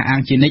នៅតែអះអា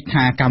ងជានិច្ច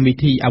ថាកម្មវិ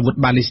ធីអាវុធ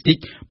បាល់លីស្ទិក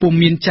ពុំ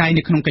មានចែង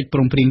នៅក្នុងកិច្ចព្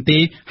រមព្រៀងទេ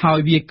ហើយ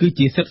វាគឺ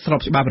ជាសិទ្ធិស្រប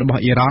ច្បាប់រប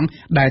ស់អ៊ីរ៉ង់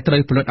ដែលត្រូ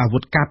វផលិតអាវុ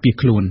ធការពារ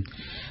ខ្លួន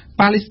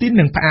ប៉ាឡេស្ទីន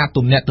នឹងផ្អាក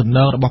ទំនាក់ទំន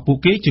ងរបស់ពួក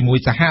គេជាមួយ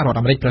សហរដ្ឋ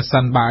អាមេរិកប្រសិ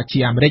នបើជា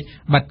អាមេរិក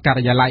បិទកា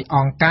រិយាល័យអ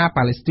ង្គការ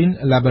Palestine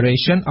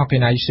Liberation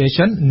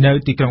Organization នៅ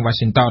ទីក្រុង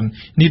Washington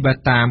នេះបើ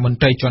តាមមន្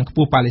ត្រីជាន់ខ្ព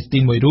ស់ប៉ាឡេស្ទី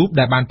នមួយរូប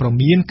ដែលបានព្រ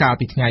មានកាល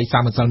ពីថ្ងៃសៅ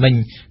រ៍ម្សិលមិញ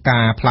កា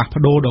រផ្លាស់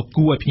ប្ដូរដ៏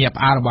គួរឲ្យភ្ញាក់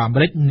ផ្អើលរបស់អាមេ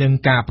រិកនិង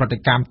ការប្រតិ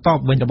កម្មតប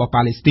វិញរបស់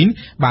ប៉ាឡេស្ទីន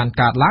បាន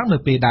កើតឡើងនៅ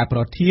ពេលដែលប្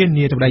រធា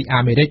នាធិបតី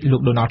អាមេរិកលោ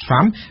ក Donald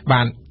Trump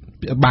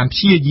បានព្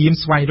យាយាម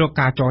ស្វែងរក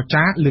ការចរ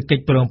ចាលើកិ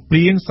ច្ចព្រមព្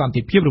រៀងសន្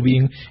តិភាពរវា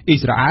ងអ៊ី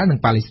ស្រាអែលនិង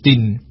ប៉ាឡេស្ទី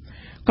ន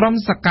ក្រុម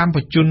សកម្ម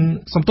ជន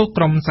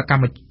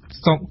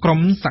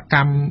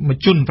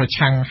ប្រ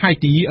ឆាំងហៃ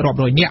ទីរាប់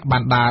រយនាក់បា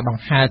នដើរដ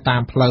ង្ហែតា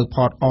មផ្លូវ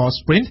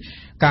Port-au-Prince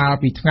កាល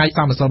ពីថ្ងៃ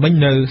សៅរ៍ម្សិលមិញ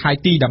នៅហៃ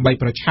ទីដើម្បី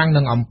ប្រឆាំង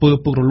នឹងអំពើ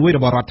ពុករលួយរ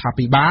បស់រដ្ឋា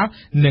ភិបាល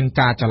និង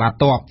ការចល័ត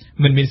ទ័ព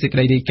មិនមានសេចក្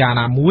តីរាយការណ៍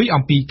ណាមួយ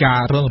អំពីការ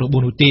រងរបួ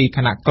សនោះទេខ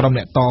ណៈក្រុម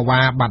អ្នកត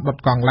វ៉ាបានដុត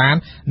កង់ឡាន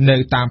នៅ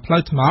តាមផ្លូ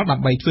វថ្នល់ដើ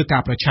ម្បីធ្វើកា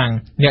រប្រឆាំង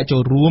អ្នកចូ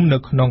លរួមនៅ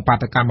ក្នុងបា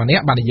តុកម្មម្នា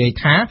ក់បាននិយាយ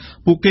ថា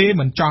ពួកគេ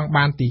មិនចង់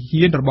បានទា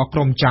ហានរបស់ក្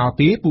រុមចៅ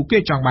ទេពួកគេ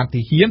ចង់បាន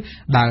ទាហាន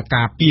ដែល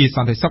ការពារស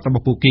ន្តិសុខរប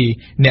ស់ពួកគេ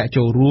អ្នក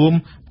ចូលរួម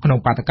ក្នុង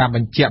បាតុកម្មប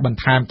ញ្ជាក់បន្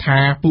ថែមថា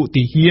ពួក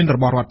ទាហានរ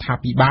បស់រដ្ឋា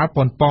ភិបាល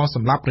ប៉ុនប៉ងស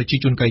ម្រាប់ប្រជា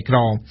ជនក្រីក្រ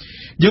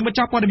យើងបញ្ច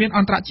ប់ព័ត៌មានអ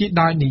ន្តរជាតិ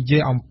ដោយនិយា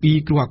យអំពី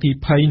គ្រោះអគ្គិ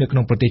ភ័យនៅក្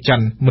នុងប្រទេសចិន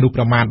មនុស្ស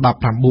ប្រមាណ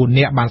19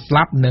នាក់បានស្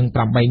លាប់និង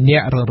8នា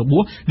ក់រងរបួ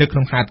សនៅក្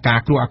នុងហេតុការ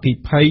ណ៍គ្រោះអគ្គិ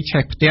ភ័យ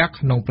ឆេះផ្ទះ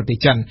ក្នុងប្រទេស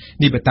ចិន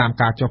នេះបើតាម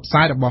ការចុះផ្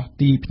សាយរបស់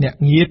ទីភ្នាក់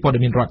ងារព័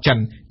ត៌មានរដ្ឋចិន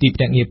ទីភ្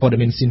នាក់ងារព័ត៌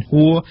មានស៊ីន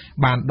ហួរ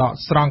បានដក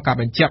ស្រង់ការ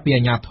បញ្ជាក់ពី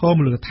អាជ្ញាធរ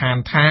មូលដ្ឋាន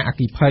ថាអគ្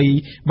គិភ័យ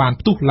បាន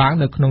ផ្ទុះឡើង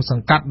នៅក្នុងស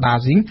ង្កាត់ដា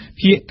ស៊ីង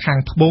ភាគខាង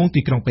ត្បូង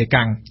ទីក្រុងប៉េ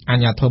កាំងអា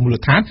ជ្ញាធរមូល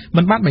ដ្ឋាន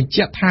មិនបានបញ្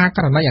ជាក់ថាក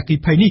រណីអគ្គិ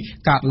ភ័យនេះ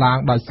កើតឡើង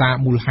ដោយសារ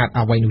មូលហេតុ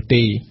អ្វីនោះ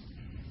ទេ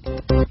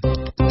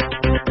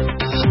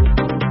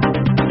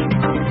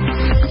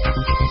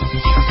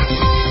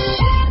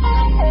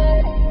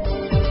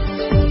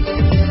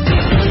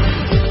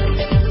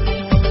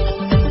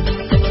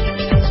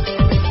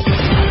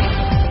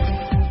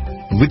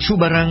វិទ្យុ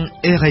បារាំង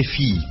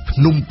RFI ភ្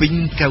នំពេញ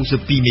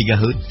92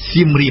 MHz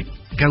សៀមរាប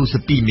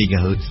92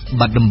 MHz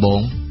បាត់ដំប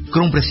ងក្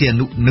រុងព្រះសីហ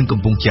នុនិងកំ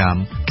ពង់ចាម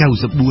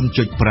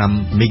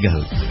 94.5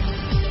 MHz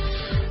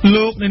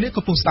លោកនៅនេះ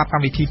កំពុងស្ដាប់ក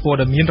ម្មវិធីព័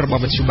ត៌មានរប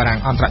ស់វិទ្យុបារាំង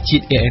អន្តរជា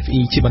តិ RFI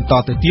ជាបន្ត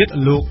ទៅទៀត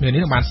លោកនៅ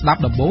នេះបានស្ដាប់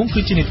ដំបូងគឺ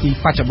ជានីតិ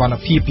បច្ចុប្បន្ន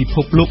ភាពពិភ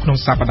ពលោកក្នុង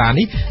សប្តាហ៍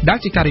នេះដែល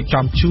ជាការរៀប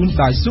ចំជូន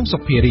ដោយស៊ុងសុ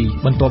ភារី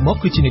បន្ទាប់មក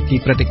គឺជានីតិ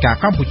ព្រឹត្តិការណ៍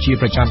កម្ពុជា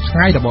ប្រចាំថ្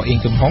ងៃរបស់អេង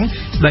កំហុង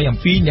ស្ដីអំ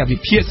ពីអ្នកវិ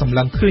ភាគសម្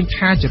លឹងឃើញ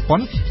ថាជប៉ុន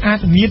អាច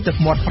មានទឹក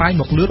មាត់ប្រៃ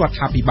មកលើរដ្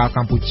ឋាភិបាលក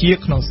ម្ពុជា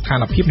ក្នុងស្ថា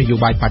នភាពនយោ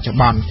បាយបច្ចុប្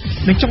បន្ន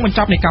នឹងចុងបញ្ច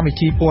ប់នៃកម្មវិ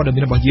ធីព័ត៌មា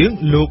នរបស់យើង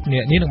លោកអ្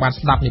នកនេះនឹងបាន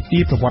ស្ដាប់នីតិ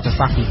ប្រវត្តិ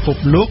សាស្ត្រពិភព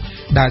លោក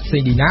ដែលសេ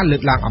ឌីណាលើ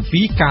កឡើងអំ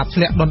ពីការធ្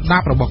លាក់ដុនដា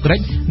បរបស់ក្រិច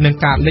និង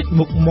ការលេច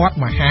មុខមាត់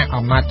មហា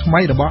អំណាចថ្មី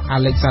របស់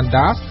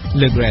Alexander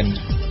the Great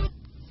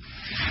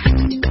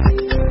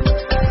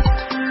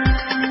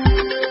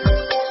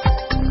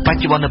បច្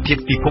ចុប្បន្នភាព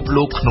ពិភព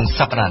លោកក្នុងស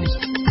ប្តាហ៍នេះ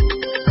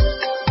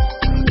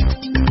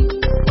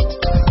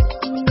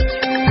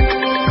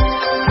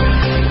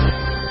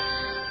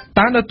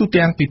តើនៅទូ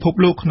ទាំងពិភព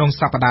លោកក្នុង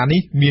សប្តាហ៍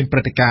នេះមានព្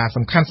រឹត្តិការណ៍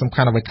សំខាន់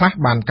ៗអ្វីខ្លះ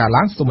បានកើត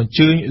ឡើងសូមអញ្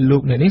ជើញលោ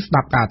កអ្នកនាងស្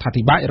ដាប់ការអ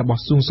ធិប្បាយរប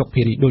ស់ស៊ុងសុ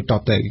ភារីដូចត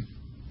ទៅ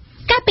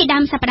កាលពីដើ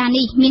មសប្តាហ៍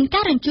នេះមាន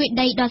ការរញ្ជួយ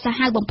ដីដ៏សា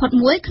ហាវបំផុត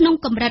មួយក្នុង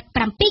កម្រិត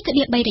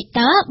 7.3 រិច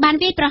ទ័របាន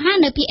វាយប្រហារ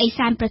នៅភាគឦ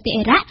សានប្រទេស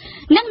អ៊ីរ៉ាក់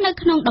និងនៅ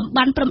ក្នុងតំប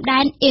ន់ព្រំដែ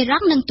នអ៊ីរ៉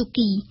ង់និងទូ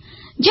គី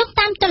យោង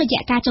តាមតុល្យ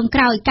ការចុងក្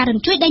រោយការរ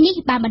ញ្ជួយដីនេះ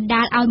បានបណ្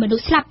ដាលឲ្យមនុ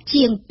ស្សស្លាប់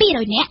ជាង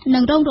200នាក់និ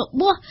ងរងរ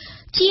បួស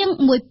ជាង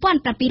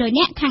1700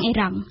នាក់ខាងអ៊ី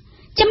រ៉ង់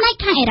ចំណែក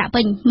ខាងអ៊ីរ៉ាក់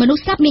វិញមនុស្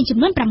សស្លាប់មានចំ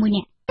នួន6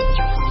នាក់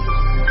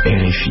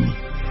RFI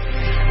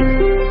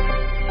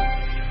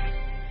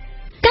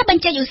ការប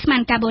ញ្ចេញឧស្ម័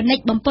នកាបូនិក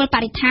បំពុលប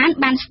រិស្ថាន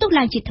បានស្ទុះ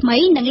ឡើងជាថ្មី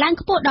និងឡើង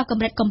ខ្ពស់ដល់ក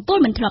ម្រិតកំពូល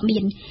មិនធ្លាប់មា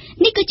ន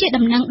នេះគឺជា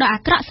ដំណឹងដ៏អា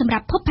ក្រក់សម្រា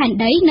ប់ភពផែន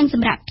ដីនិងស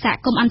ម្រាប់សហ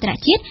គមន៍អន្តរ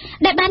ជាតិ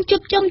ដែលបានជួ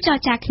បជុំចរ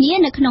ចាគ្នា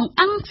នៅក្នុង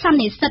អង្គសន្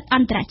និសីទអ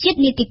ន្តរជាតិ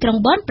នាទីក្រុង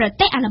ប៊នប្រ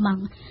ទេសអាល្លឺម៉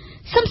ង់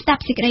សូមស្ដា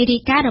ប់សេចក្តីរា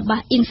យការណ៍រប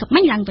ស់អ៊ីនសុកមិ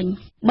ញឡើងវិញ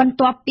បន្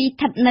ទាប់ពីស្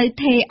ថិតនៅ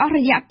ថេរអស់រ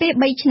យៈពេល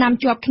3ឆ្នាំ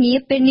ជាប់គ្នា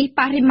ពេលនេះ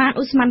បរិមាណ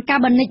ឧស្ម័នកា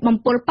បូនិកបំ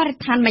ពុលបរិ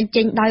ស្ថានបញ្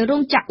ចេញដោយរោ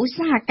ងចក្រឧស្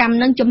សាហកម្ម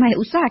និងចំហ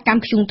ឧស្សាហកម្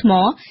មធ្យូងថ្ម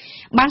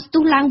បានស្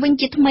ទុះឡើងវិញ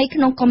ជាថ្មីក្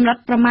នុងកម្រិត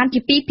ប្រមាណជា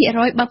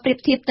 2% បើប្រៀប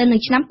ធៀបទៅនឹង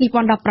ឆ្នាំ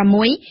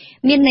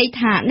2016មានន័យ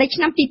ថានៅឆ្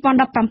នាំ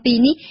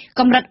2017នេះ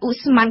កម្រិតឧ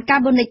ស្ម័នកា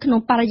បូនិកក្នុង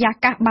បរិយា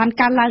កាសបាន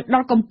កើនឡើងដ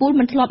ល់កំពូល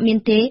មិនធ្លាប់មាន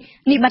ទេ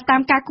នេះបើតា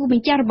មការគូប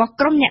ញ្ជាក់របស់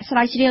ក្រុមអ្នកស្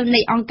រាវជ្រាវនៃ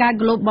អង្គការ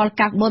Global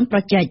Carbon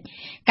Project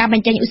ការប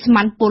ញ្ចេញឧស្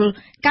ម័នពុល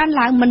កើន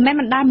ឡើងមិនមែន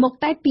បណ្ដាលមក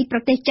តែពីប្រ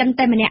ទេសចិន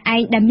តែម្នាក់ឯ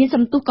ងដែលមានស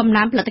ន្ទុះកំ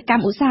ណើនផលិតក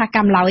ម្មឧស្សាហក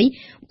ម្មឡើយ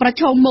ប្រ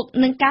ឈមមុខ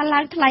នឹងការឡើ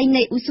ងថ្លៃ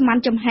នៃឧស្ម័ន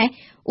ចំហ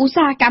ឧស្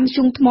សាហកម្មធ្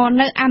យូងថ្ម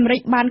នៅអាមេរិ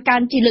កបានកើ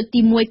នជាលើកទី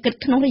1គិត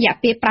ក្នុងរយៈ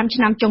ពេល5ឆ្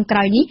នាំចុងក្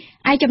រោយនេះ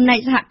ឯចំណែក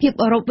សហភាព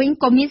អឺរ៉ុបវិញ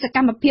ក៏មានសក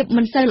ម្មភាព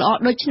មិនសូវល្អ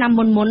ដូចឆ្នាំ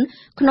មុន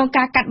ក្នុង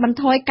ការកាត់បន្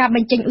ថយការប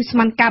ញ្ចេញឧស្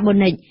ម័នកាបូ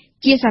និក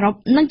ជាសរុប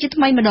និងជា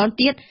ថ្មីម្ដង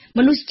ទៀតម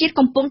នុស្សជាតិ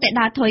កំពុងតែ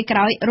ដើរថយក្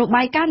រោយរ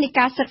បាយការណ៍នៃ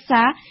ការសិក្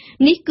សា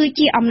នេះគឺ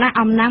ជាអំណះ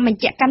អំណាងបញ្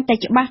ជាក់កាន់តែ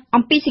ច្បាស់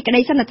អំពីសេចក្តី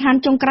សន្និដ្ឋាន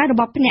ចុងក្រោយរ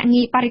បស់ភ្នាក់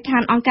ងារបរិស្ថា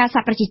នអង្គការស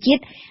ហប្រជាជា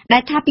តិដែ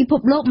លថាពិភព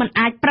លោកមិន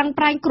អាចប្រឹង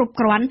ប្រែងគ្រប់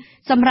គ្រាន់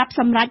សម្រាប់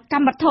សម្រេចក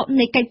ម្មវត្ថុ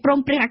នៃកិច្ចព្រម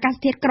ព្រៀងអាកាស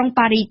ធាតុក្រុង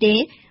ប៉ារីទេ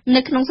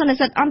នៅក្នុងសន្និ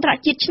សីទអន្តរ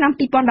ជាតិឆ្នាំ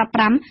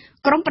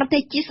2015ក្រុមប្រទេ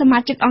សជាសមា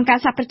ជិកអង្គការ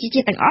សហប្រជាជា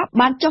តិទាំងអស់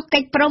បានចុះកិ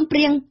ច្ចព្រមព្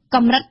រៀងក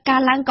ម្រិតកា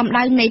រឡើងកម្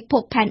ដៅនៃភ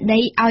ពផែនដី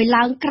ឲ្យ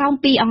ឡើងក្រោម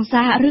2អង្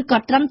សាឬក៏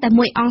ត្រឹមតែ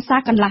1អង្សា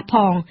កន្លះផ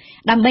ង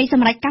ដើម្បីស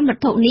ម្រេចកម្មវ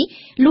ត្ថុនេះ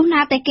លុះ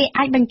ណាតែគេ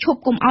អាចបញ្ឈប់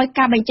កុំឲ្យ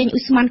ការបញ្ចេញឧ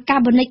ស្ម័នកា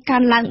បូនិកកើ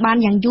នឡើងបាន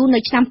យ៉ាងយូរនៅ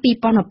ឆ្នាំ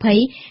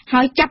2020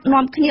ហើយចាប់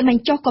នាំគ្នាប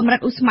ញ្ចុះកម្រិត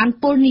ឧស្ម័ន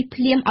ពុលនេះ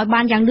ភ្លាមឲ្យ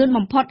បានយ៉ាងលឿន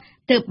បំផុត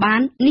ទើបបាន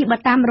នេះបើ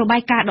តាមរបា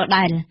យការណ៍ដ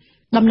ដែល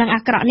ដំណឹង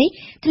អាក្រក់នេះ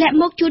ធ្លាក់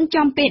មកជួន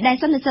ចំពេលដែល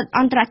សន្និសីទ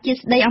អន្តរជាតិ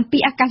ស្តីអំពី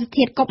អាកាស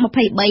ធាតុ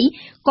COP23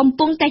 កំ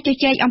ពុងតែជ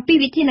ជែកអំពី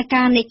វិធាន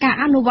ការនៃការ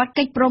អនុវត្ត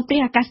កិច្ចព្រមព្រៀ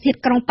ងអាកាសធាតុ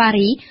ក្រុងប៉ា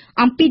រី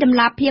អំពីដំ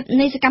ណាភាព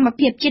នៃសកម្ម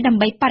ភាពជាដើ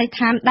ម្បីបរិស្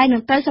ថានដែលនឹ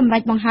ងត្រូវសម្រេ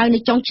ចបង្ហើយនៅ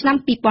ចុងឆ្នាំ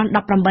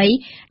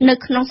2018នៅ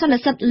ក្នុងសន្និ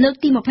សីទលើក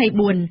ទី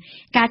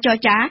24ការចរ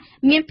ចា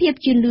មានភាព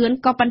ជឿនលឿន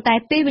ក៏ប៉ុន្តែ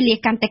ពេលវេលា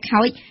កាន់តែ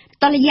ខូច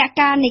តុល្យ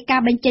ការនៃកា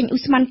របញ្ចេញឧ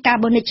ស្ម័នកា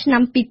បូនិកឆ្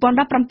នាំ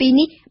2017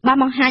នេះបាន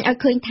បង្ហាញឲ្យ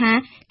ឃើញថា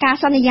ការ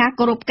សន្យា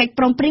គោរពកិច្ច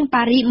ព្រមព្រៀង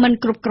ប៉ារីមិន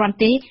គ្រប់គ្រាន់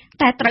ទេ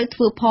តែត្រូវធ្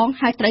វើផង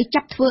ហើយត្រូវ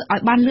ចាប់ធ្វើឲ្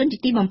យបានលឿនជា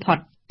ទីបំផុត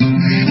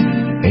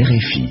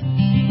RFI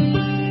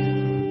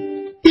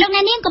លោកអ្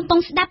នកនាងកំពុង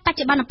ស្ដាប់បច្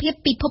ចុប្បន្នភាព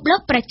ពិភពលោក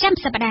ប្រចាំ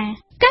សប្ដាហ៍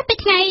កាលពី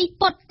ថ្ងៃ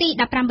ពុធទី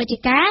15វិច្ឆិ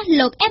កា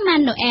លោកអេម៉ា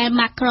នូអែល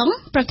ម៉ាក្រុង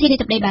ប្រធានា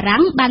ធិបតីបារាំ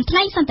ងបានថ្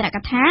លែងសន្ទរក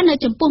ថានៅ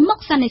ចំពោះមុខ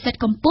សន្និសីទ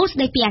កំពូលស្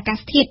តីពីអាកា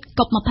សធាតុ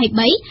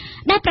COP23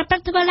 ដែលប្រព្រឹ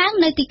ត្តធ្វើឡើង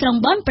នៅទីក្រុង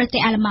ប៊នប្រទេ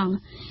សអាល្លឺម៉ង់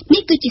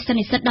នេះគឺជាសន្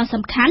និសីទដ៏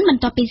សំខាន់ប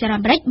ន្ទាប់ពីសហរ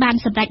ដ្ឋអាមេរិកបាន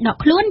សម្រេចដក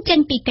ខ្លួនចេញ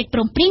ពីកិច្ចព្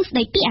រមព្រៀងស្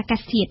តីពីអាកា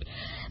សធាតុ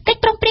កិច្ច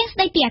ព្រមព្រៀងស្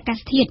តីពីអាកាស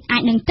ធាតុអា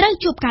ចនឹងត្រូវ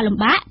ជួបការលំ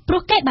បាកព្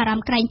រោះគេបារ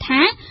ម្ភក្រែង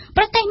ថា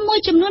ប្រទេសមួយ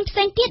ចំនួនផ្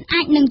សេងទៀត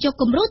អាចនឹងយក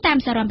គំរូតាម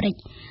សហរដ្ឋអាមេរិក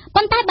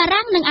ប៉ុន្តែបា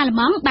រាំងនិងអាល្លឺ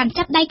ម៉ង់បាន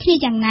ចាប់ដៃគ្នា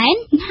យ៉ាងណែន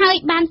ហើយ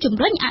បានជំ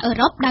រុញឲ្យអឺ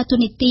រ៉ុបដើរតួ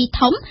នាទី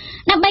ធំ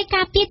ដើម្បី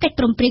ការពារកិច្ច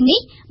ព្រមព្រៀងនេះ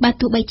បើ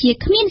ទោះបីជា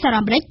គ្មានសហរ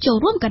ដ្ឋអាមេរិកចូល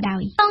រួមក៏ដោ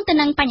យតងទៅ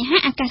នឹងបញ្ហា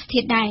អាកាសធា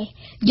តុដែរ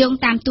យោង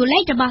តាមតួលេ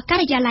ខរបស់កា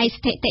រិយាល័យ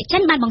ស្ថិតិចិ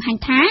នបានបង្ហាញ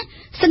ថា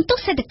សន្ទុះ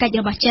សេដ្ឋកិច្ច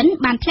របស់ចិន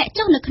បានធ្លាក់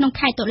ចុះនៅក្នុង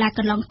ខែតុលាក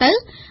ន្លងទៅ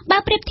បើ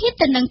ប្រៀបធៀប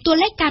ទៅនឹងតួ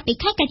លេខកាលពី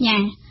ខែកញ្ញា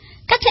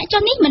កា ធ្លាក់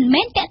ចុះនេះមិន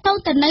មែនតកតង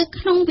ទៅនៅ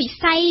ក្នុងវិ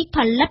ស័យផ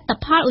លិត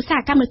ផលឧស្សាហ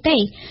កម្មនោះទេ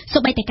សូ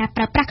ម្បីតែការ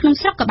ប្រើប្រាស់ក្នុង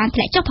ស្រុកក៏បានធ្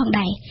លាក់ចុះផង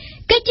ដែរ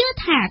គេជឿ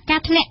ថាកា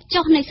រធ្លាក់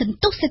ចុះនៃសន្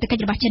ទុះសេដ្ឋកិច្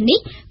ចរបស់ចិននេះ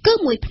គឺ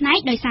មួយផ្នែក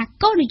ដោយសារ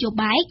គោលនយោ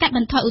បាយកាត់ប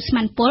ន្ថយឧស្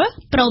ម័នពុល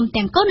ព្រម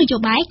ទាំងគោលនយោ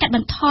បាយកាត់ប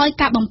ន្ថយ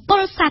ការបំពុ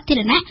លសាធា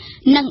រណៈ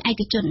និងឯ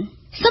កជន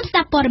សូមស្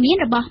ដាប់ព័ត៌មាន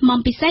របស់មុំ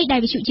ពិសីដែល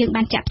វិទ្យុយើង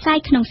បានចាក់ផ្សាយ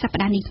ក្នុងសប្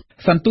តាហ៍នេះ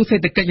សន្ទុះសេ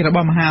ដ្ឋកិច្ចរប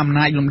ស់មហាអំ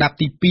ណាចលំដាប់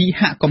ទី2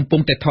ហាក់កំពុ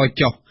ងតែថយ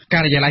ចុះកា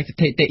រិយាល័យស្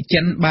ថិតិចិ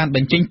នបានប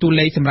ញ្ចេញតួ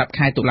លេខសម្រាប់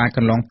ខែតុលាក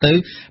ន្លងទៅ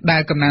ដែ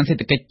លកំណើនសេ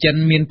ដ្ឋកិច្ចចិន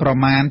មានប្រ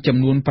មាណចំ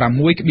នួន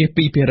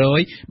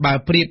 6.2% បើ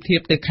ប្រៀបធៀ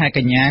បទៅខែក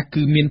ញ្ញា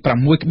គឺមាន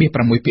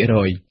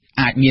 6.6%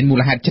អាចមានមូ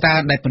លហេតុច្រើ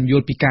នដែលពន្យ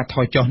ល់ពីការថ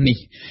យចុះនេះ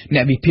អ្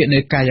នកវិភាគនៅ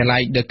ការិយាល័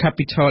យ The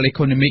Capital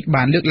Economic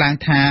បានលើកឡើង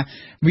ថា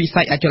វិ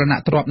ស័យអចលន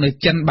ទ្រព្យនៅ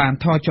ចិនបាន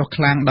ថយចុះ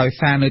ខ្លាំងដោយ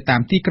សារនៅតា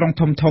មទីក្រុង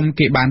ធំៗ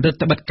គេបានរឹ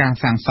តបន្តឹងការ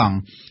សាងសង់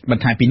ប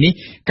ន្ថែមពីនេះ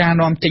ការ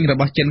នាំចេញរ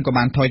បស់ចិនក៏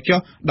បានថយចុះ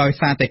ដោយ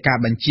សារតែការ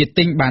បញ្ជា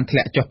ទិញបានធ្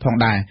លាក់ចុះផង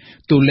ដែរ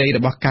តួលេខរ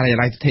បស់ការិយា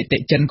ល័យស្ថិតិ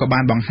ចិនក៏បា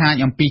នបង្ហាញ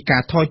អំពីកា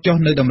រថយចុះ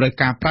នៅតម្រូវ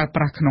ការប្រើប្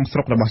រាស់ក្នុងស្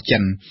រុករបស់ចិ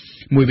ន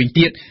មួយវិញ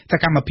ទៀតស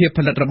កម្មភាពផ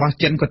លិតរបស់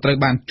ចិនក៏ត្រូវ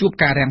បានជួប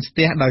ការរាំងស្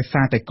ទះដោយ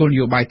សារតែគោលន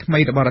យោបាយថ្មី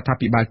របស់រដ្ឋា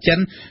ភិបាលចិន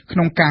ក្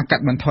នុងការកា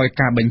ត់បន្ថយ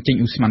ការបញ្ចេញ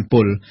ឧស្ម័ន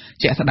ពុល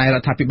ជាក់ស្ដែងរ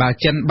ដ្ឋាភិបាល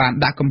ចិនបាន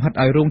ដាក់កំហិត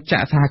ឲ្យរោងច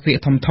ក្រសហគ្រាស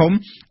ធំៗ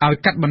ឲ្យ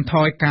កាត់បន្ថ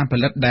យការផ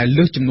លិតដែល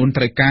លើសចំនួន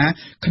ត្រូវការ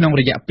ក្នុង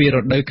រយៈពេលរ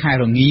ដូវខែ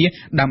រងា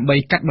ដើម្បី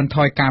កាត់បន្ថ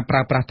យការប្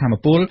រើប្រាស់ថាម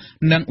ពល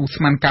និងឧ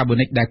ស្ម័នកាបូ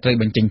និកដែលត្រូវ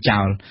បញ្ចេញ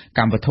ចោលក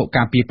ម្មវត្ថុ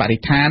ការពារបរិ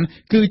ស្ថាន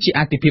គឺជា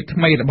អាទិភាពថ្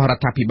មីរបស់រ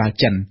ដ្ឋាភិបាល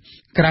ចិន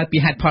ក្រៅពី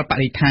ហេតុផលប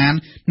រិស្ថាន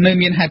នៅ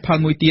មានហេតុផល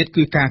មួយទៀត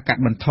គឺការកា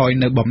ត់បន្ថយ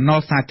នៅបំណុល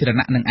សាធារ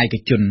ណៈនិងឯក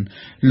ជន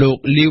លោក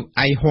លីវ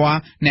អៃហួរ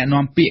អ្នក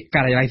នាំពាក្យ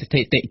ការិយាល័យស្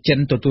ថិតិចិន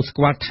ទទួលស្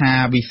គាល់ថា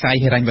វិស័យ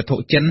ហិរញ្ញវត្ថុ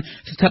ចិន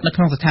ស្ថិតនៅក្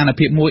នុងស្ថាន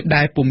ភាពមួយ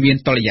ដែលពុំមាន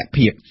តុល្យ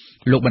ភាព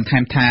លោកបន្ថែ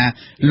មថា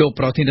លោក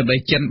ប្រធានាធិបតី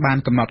ចិនបាន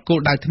កំណត់គោល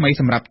ដៅថ្មី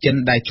សម្រាប់ចិន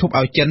ដែលឈប់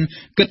ឲ្យចិន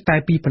គិតតែ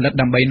ពីផលិត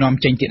ដើម្បីនាំ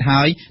ចេញទៀត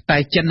ហើយតែ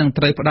ចិននឹង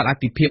ត្រូវផ្ដល់អា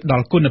ទិភាពដ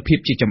ល់គុណភាព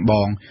ជាចម្ប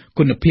ង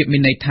គុណភាពមា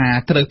នន័យថា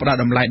ត្រូវផ្ដល់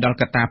តម្លៃដល់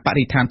កត្តាប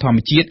រិស្ថានធម្ម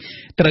ជាតិ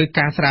ត្រូវ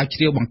ការស្រាវជ្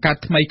រាវបង្កើត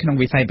ថ្មីក្នុង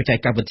វិស័យបច្ចេ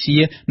កវិទ្យា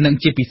និង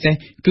ជាពិសេស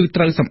គឺ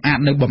ត្រូវសម្អាត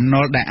នៅបំ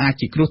ណុលដែលអាច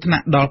ជាគ្រោះថ្នា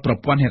ក់ដល់ប្រ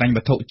ព័ន្ធហិរញ្ញវ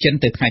ត្ថុចិន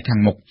ទៅថ្ងៃខាង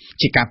មុខ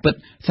ជាការពិត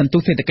សន្ទុះ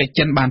សេដ្ឋកិច្ច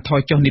ចិនបានថ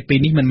យចុះនាពេល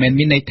នេះមិនមែន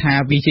មានន័យថា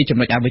វាជាចំ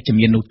ណុចអវិជ្ជ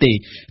មាននោះទេ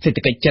សេដ្ឋ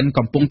កិច្ចចិន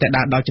កំពុងតែ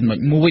ដើរដល់ចំណុច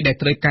មួយដែល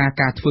ត្រូវ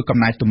ការធ្វើកំ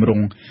ណែទម្រ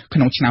ង់ក្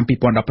នុងឆ្នាំ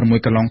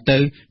2016កន្លងទៅ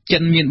ចិ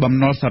នមានបំ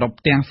ណុលសរុប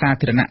ទាំងសា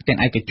ធារណៈទាំង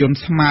ឯកជន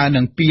ស្មើ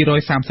នឹង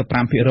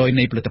 235%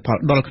 នៃផលិតផល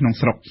ដុលក្នុង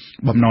ស្រុក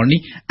បំណុលនេះ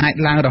អាច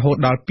ឡើងរហូត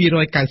ដល់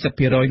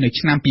 290% នៅ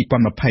ឆ្នាំ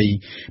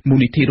2020មូល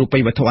និធិរូបិ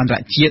យវត្ថុអន្តរ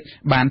ជាតិ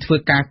បានធ្វើ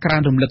ការក្រើ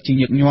នរំលឹកជា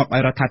ញឹកញាប់ឲ្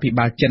យរដ្ឋាភិ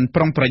បាលចិនប្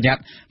រុងប្រយ័ត្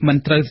នមិន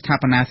ត្រូវស្ថា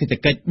បនាសេដ្ឋ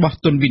កិច្ចបោះ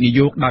ទុនវិនិ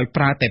យោគដោយ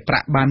ប្រើតែប្រា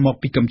ក់បានមក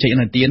ពីកម្ចីឥ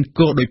ណទាន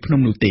គោលដោយភ្នំ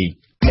នោះទេ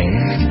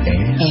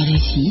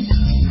RFI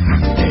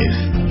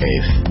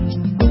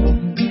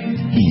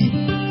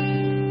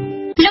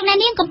លោកអ្នក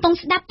នាងកំពុង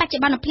ស្ដាប់បច្ចុ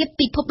ប្បន្នភាព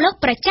ពិភពលោក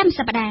ប្រចាំស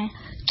ប្តាហ៍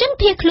ជន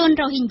ភៀសខ្លួន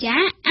រ៉ូហីញយ៉ា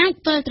អាច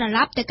វិលត្រឡ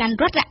ប់ទៅកាន់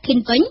រដ្ឋរ៉ាខិន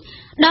វិញ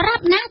ដរា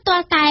បណាទា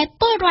ល់តែ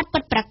ពលរដ្ឋពិ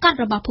តប្រាកដ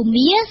របស់ភូ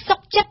មាសុ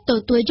ខចិត្តទ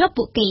ទួលយក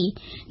ពួកគេ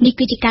នេះ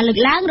គឺជាការលើក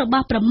ឡើងរប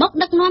ស់ប្រមុខ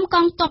ដឹកនាំក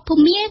ងទ័ពភូ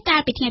មាកា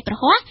លពីថ្ងៃប្រ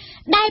ហ័ស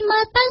ដែលមើ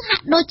លទៅហា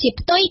ក់ដូចជា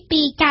ផ្ទុយ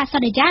ពីការស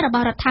ន្យារប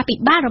ស់រដ្ឋាភិ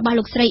បាលរបស់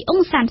លោកស្រីអ៊ុង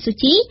សានស៊ូ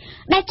ជី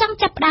ដែលចង់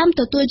ចាប់ផ្ដើម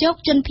ទទួលយក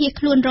ជនភៀស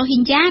ខ្លួនរ៉ូហី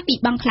ញយ៉ាពី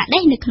បង់ក្លាដេ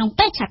សនៅក្នុង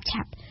ពេលឆាប់ៗ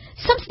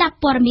សូមស្ដាប់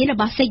ព័ត៌មានរ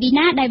បស់សេកឌី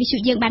ណាដែលវិទ្យុ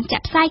យើងបានចា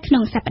ក់ផ្សាយក្នុ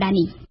ងសប្តាហ៍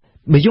នេះ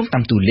បើយោងតា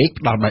មតួលេខ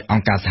ផ្ដល់ដោយអ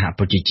ង្គការសហ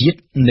ប្រជាជាតិ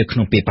នៅក្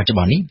នុងពេលបច្ចុប្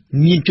បន្ននេះ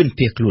មានជន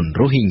ភៀសខ្លួន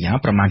រ៉ូហីញយ៉ា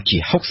ប្រមាណជា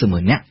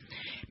 60,000 នាក់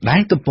ដែ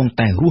លកំពុង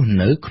តែរស់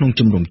នៅក្នុង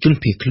ជំរំជន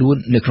ភៀសខ្លួន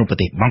នៅក្នុងប្រ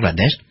ទេសបង់ក្លា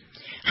ដេស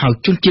ហើយ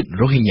ជនជាតិ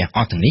រ៉ូហីញយ៉ាអ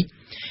ស់ទាំងនេះ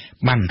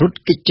បានរត់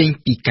គេចចេញ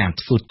ពីការ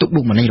ធ្វើទុកបុ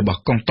កម្នេញរបស់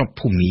កងទ័ព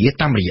ភូមា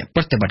តាមរយៈប្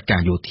រតិបត្តិកា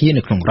រយោធា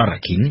នៅក្នុងរដ្ឋរ៉ា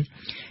ខិន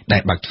ដែ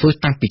លបានធ្វើ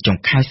តាំងពីចុង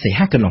ខែសី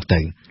ហាកន្លងទៅ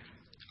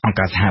អង្គ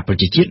ការសហប្រ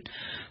ជាជាតិ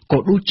ក៏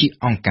ដូចជា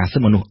អង្គការសិ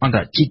ទ្ធិមនុស្សអន្ត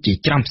រជាតិជា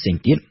ច្រើនផ្សេង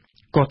ទៀត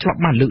ក៏ធ្លាប់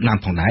បានលើកឡើង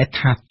ផងដែរ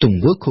ថាទង្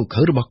វើឃោរ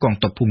ឃៅរបស់កង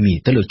ទ័ពភូមា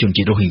ទៅលើជន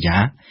ជាតិរ៉ូហីញយ៉ា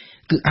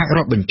គឺអាច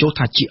រាប់បញ្ចូល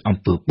ថាជាអំ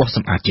ពើបោះស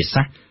ម្អាតជាតិ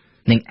សាសន៍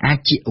និងអាច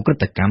ជាឧក្រិ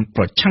ដ្ឋកម្ម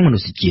ប្រឆាំងមនុ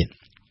ស្សជាតិ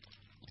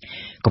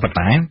ក៏ប៉ុន្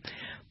តែ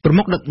ប្រ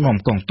មុខដឹកនាំ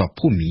កងទ័ព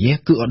ភូមា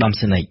គឺឧត្តម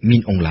សេនីយ៍មី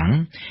នអ៊ុងឡាំង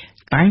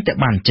តែងតែ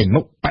បានចេញ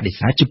មុខបដិ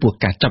សេធចំពោះ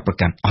ការចាប់ប្រ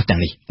កាន់អស់ទាំង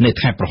នេះនៅ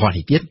ថ្ងៃប្រហ័ស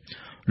នេះទៀត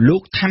លោ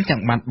កថែមទាំ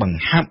ងបានប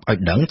ង្ហាប់ឲ្យ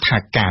ដឹងថា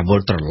ការវិល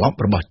ត្រឡប់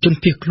របស់ជន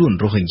ភៀសខ្លួន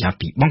រ៉ូហីញយ៉ា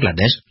ពីបង់ក្លា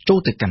ដេសចូល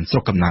ទៅកាន់ស្រុ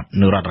កកំណើត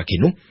នៅរដ្ឋរ៉ាខិន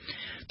នោះ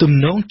ទំ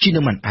នងជានឹ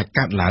ងមិនអាច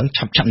កើតឡើង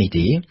ឆាប់ៗនេះ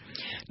ទេ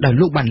ដែល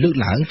លោកបានលើក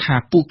ឡើងថា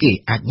ពួកគេ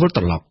អាចវិល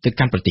ត្រឡប់ទៅ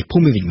កាន់ប្រទេសភូ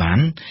មាវិញបាន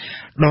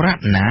ដរាប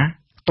ណា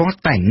ទាល់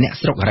តែអ្នក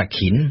ស្រុករ៉ា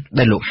ខិន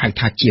ដែលលោកហៅ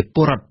ថាជាព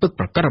លរដ្ឋពិត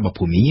ប្រាកដរបស់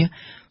ភូមា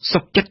សុ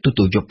ខចិត្តទ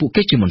ទួលយកពួក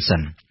គេជាមុនសិ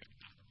ន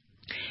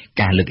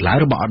ការលើកឡើង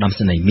របស់ឧត្តម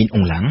សេនីយ៍មីន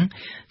អ៊ុងឡាំង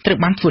ត្រូវ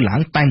បានធ្វើឡើ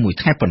ងតែមួយ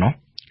ថ្ងៃប៉ុណ្ណោះ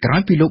ក្រោ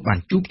យពីលោកបាន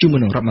ជួបជាមួយ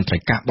នឹងរដ្ឋមន្ត្រី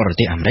ការបរ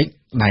ទេសអាមេរិក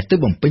ដែលទៅ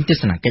បំពេញទស្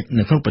សនកិច្ច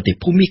នៅក្នុងប្រទេស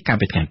ភូមាកាល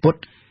ពីថ្ងៃពុធ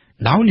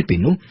ដោយនៅពេល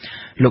នោះ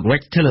លោក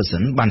Rex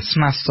Tillerson បានស្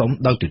នើសុំ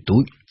ដោយទទូ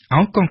ច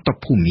ឲ្យកងទ័ព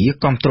ភូមា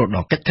គាំទ្រដ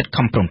ល់កិច្ចខិត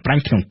ខំប្រឹងប្រែង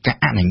ក្នុងការ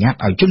អនុញ្ញាត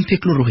ឲ្យជនភៀស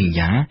ខ្លួនរ៉ូហីញ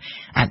យ៉ា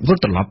អាចវិល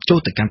ត្រឡប់ចូល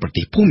ទៅកាន់ប្រ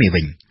ទេសភូមា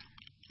វិញ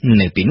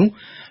នៅពេលនោះ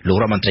លោក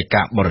រដ្ឋមន្ត្រី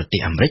ការបរទេស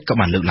អាមេរិកក៏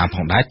បានលើកឡើងផ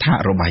ងដែរថា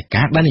របាយ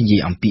ការណ៍ដែលនិយាយ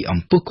អំពីអំ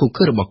ពើឃោរ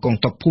ឃៅរបស់កង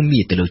ទ័ពភូមា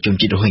ទៅលើជន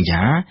ជាតិរ៉ូហិញ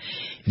យ៉ា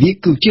វា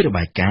គឺជារ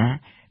បាយការណ៍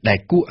ដែល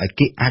គួរឲ្យ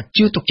គេអាច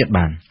ជឿទុកចិត្ត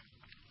បាន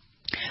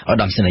ឧត្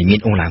តមសេនីយ៍មាន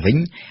អូឡាវិញ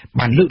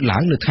បានលើកឡើ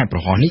ងនៅថ្ងៃប្រ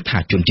ហោះនេះថា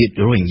ជនជាតិ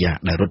រ៉ូហិញយ៉ា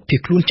ដែលរត់ភៀស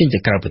ខ្លួនចេញទៅ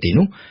ក្រៅប្រទេស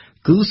នោះ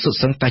គឺសុទ្ធ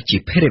សឹងតែជា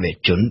ភេរវ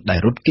ជនដែល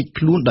រត់គេច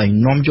ខ្លួនដោយ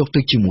នាំយក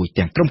ទៅជាមួយ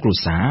ទាំងក្រុមគ្រួ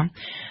សារ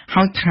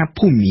ហើយថា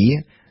ភូមា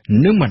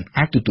នឹងមិន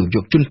អាចទទួលយ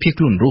កជនភៀស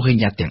ខ្លួនរ៉ូហិញ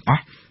យ៉ាទាំងអ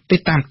ស់ទៅ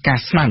តាមការ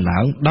ស្នើឡើ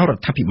ងដោយរ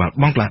ដ្ឋាភិបាល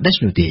បង់ក្លាដេស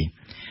នោះទេ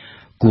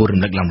គួររំ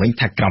លឹកឡើងវិញ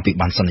ថាក្រោយពី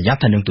បានសន្យា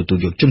ថានឹងទទួល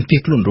យកជនភៀស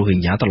ខ្លួនរ៉ូហិញ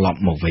យ៉ាត្រឡប់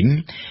មកវិញ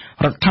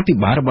រដ្ឋាភិ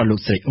បាលរបស់លោក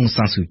ស្រីអ៊ុង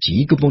សានស៊ូជី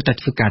កំពុងតែ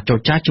ធ្វើការចរ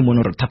ចាជាមួយ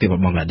នឹងរដ្ឋាភិបាល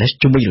បង់ក្លាដេស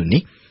ជុំវិញរឿង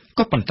នេះ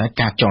ក៏ប៉ុន្តែ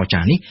ការចរ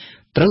ចានេះ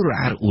ត្រូវរ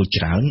អាក់រអួល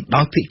ច្រើន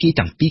ដោយភាគី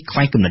ទាំងពីរខ្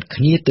វែងគំនិត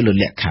គ្នាទៅលើ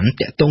លក្ខខណ្ឌ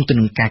ទាក់ទងទៅ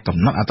នឹងការកំ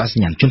ណត់អត្តស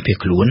ញ្ញាណជនភៀស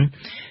ខ្លួន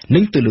និ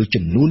ងទៅលើ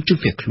ចំនួនជន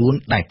ភៀសខ្លួន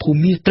ដែលភូ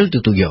មាត្រូវទ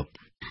ទួលយក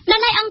នៅ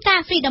នៃអង្គការ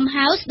Freedom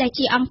House ដែល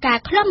ជាអង្គការ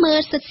ឃ្លាំមើល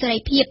សិទ្ធិសេរី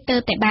ភាពទើ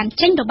បតែបាន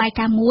ចេញរបាយ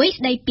ការណ៍មួយ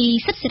ស្ដីពី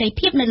សិទ្ធិសេរី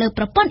ភាពនៅលើ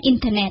ប្រព័ន្ធអ៊ីន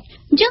ធឺណិត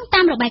យោងតា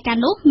មរបាយការ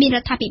ណ៍នោះមានរ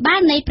ដ្ឋាភិបាល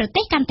នៃប្រ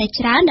ទេសកាន់តែ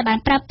ច្រើនដែលបាន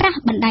ប្រើប្រាស់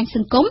បណ្ដាញស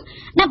ង្គម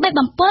ដើម្បី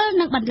បំពុល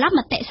និងបន្លំម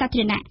តិសា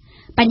ធារណៈ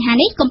បញ្ហា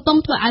នេះកំពុង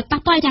ធ្វើឲ្យប៉ះ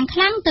ពាល់យ៉ាងខ្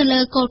លាំងទៅលើ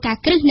គោលការ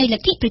ណ៍គ្រឹះនៃល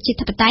ទ្ធិប្រជា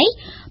ធិបតេយ្យ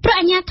ព្រោះ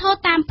អាជ្ញាធរ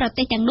តាមប្រ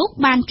ទេសទាំងនោះ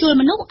បានជួល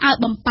មនុស្សឲ្យ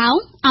បំផោង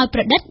ឲ្យប្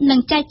រឌិតនិង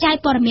ចែកចាយ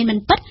ព័ត៌មានមិន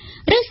ពិត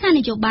ឬសារន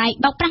យោបាយ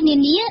បោកប្រាស់នា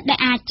នាដែល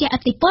អាចជះឥ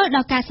ទ្ធិពលដ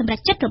ល់ការសម្រេច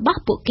ចិត្តរបស់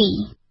ពួកគេ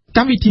ក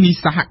ម្មវិធីនេះ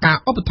សហការ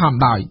ឧបត្ថម្ភ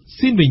ដោយ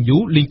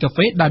Sinvenue Link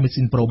Cafe ដែលម៉ា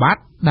ស៊ីន Probat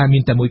ដែលមា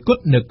នតែមួយគ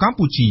ត់នៅកម្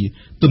ពុជា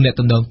ទំនាក់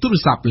ទំនងទូរ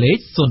ស័ព្ទលេខ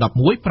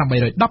011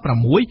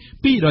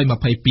 816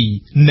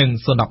 222និង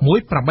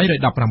011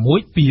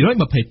 816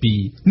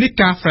 222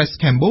 Nika Fresh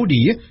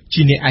Cambodia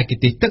ជាអ្នកឯក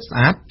ទេសទឹកស្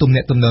អាតទំ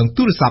នាក់ទំនង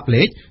ទូរស័ព្ទ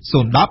លេខ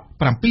010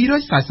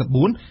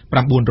 744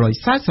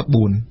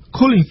 944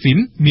 Cooling Film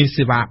មាន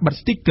សេវាបិទ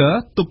sticker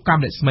ទប់កាំ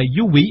រស្មី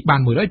UV បា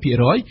ន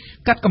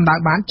 100% កាត់កម្ដៅ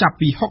បានចាប់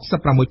ពី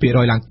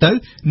 66% ឡើងទៅ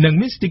និង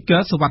មាន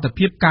sticker សុវត្ថិ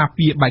ភាពការ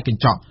ពារបែកក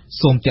ញ្ចក់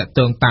សូមទាក់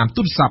ទងតាម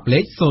ទូរស័ព្ទលេ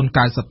ខ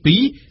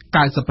092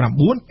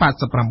 99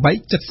 88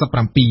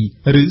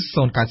 77 ឬ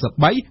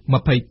093 22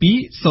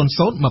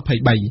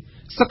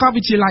 0023 សាកល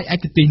វិទ្យាល័យឯ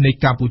កទេសនៃ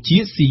កម្ពុជា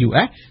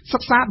CUS សិ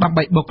ក្សាដើម្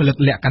បីបុគ្គលិក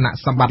លក្ខណៈ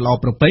សម្បត្តិល្អ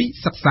ប្រពៃ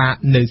សិក្សា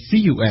នៅ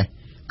CUS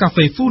កាហ្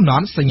វេ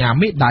Funon សញ្ញា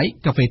មេដៃ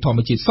កាហ្វេធម្ម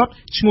ជាតិសុទ្ធ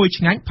ឈ្ងុយ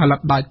ឆ្ងាញ់ផលិត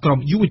ដោយក្រុម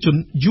យុវជន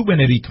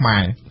Juvenery ខ្មែ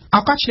រឱ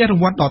កាសឈ្នះរ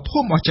ង្វាន់ដ៏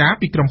ធំអស្ចារ្យ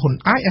ពីក្រុមហ៊ុន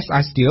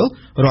ISI Steel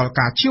រាល់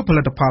ការជាវផ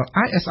លិតផល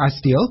ISI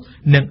Steel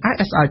និង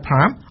ISI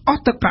Prime អ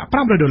ស់ទឹកប្រាក់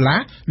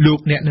$500លោក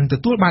អ្នកនឹងទ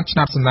ទួលបានឆ្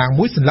នោតសំណាង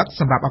មួយសន្លឹក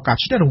សម្រាប់ឱកាស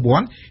ឈ្នះរង្វា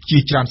ន់ជា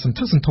ច្រើនសន្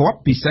ធឹកសន្ធាប់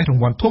ពិសេសរ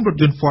ង្វាន់ធំរថ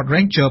យន្ត Ford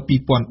Ranger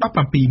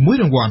 2017មួយ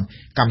រង្វាន់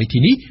កម្មវិធី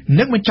នេះ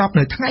នឹងបញ្ចប់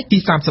នៅថ្ងៃទី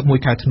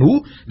31ខែធ្នូ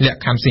លក្ខ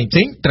ខណ្ឌផ្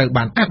សេងៗត្រូវ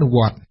បានអនុវ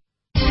ត្ត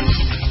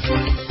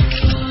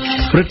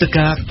ព្រឹត្តិ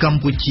ការណ៍កម្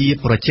ពុជា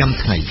ប្រចាំ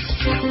ថ្ងៃ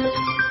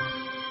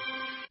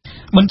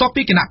បន្ទាប់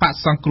ពីគណៈបក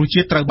សង្គ្រោះ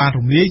ជាតិត្រូវបាន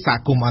រំលាយសហ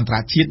គមន៍អន្តរ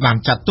ជាតិបាន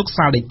ចាត់ទុក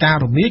សាលដីកា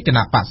រំលាយគ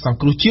ណៈបកសង្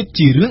គ្រោះជាតិ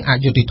ជារឿងអ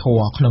យុត្តិធ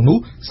ម៌ក្នុងនោះ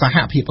សហ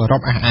ភាពអឺរ៉ុ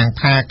បអះអាង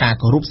ថាការ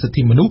គោរពសិទ្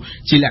ធិមនុស្ស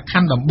ជាលក្ខខ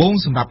ណ្ឌដំបូង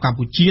សម្រាប់កម្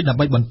ពុជាដើម្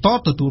បីបន្ត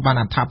ទទួលបាន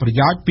អត្ថប្រ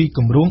យោជន៍ពីគ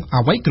ម្រោង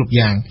អ្វីគ្រប់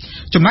យ៉ាង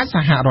ចំណែកស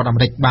ហរដ្ឋអា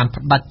មេរិកបាន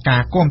ផ្ដាច់កា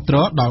រគាំទ្រ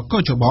ដល់កោ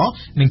ជប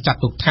និងចាត់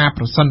ទុកថា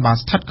ប្រសិនបើ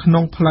ស្ថិតក្នុ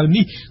ងផ្លូវ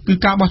នេះគឺ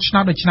ការបោះឆ្នោ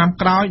តនៅឆ្នាំ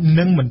ក្រោយ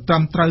នឹងមិនត្រឹ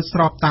មត្រូវស្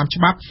របតាម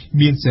ច្បាប់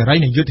មានសេរី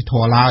និងយុត្តិធ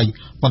ម៌ឡើយ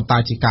ប៉ុន្តែ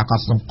ជាការក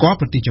ត់សម្គាល់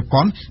ប្រទេសជ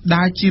ប៉ុន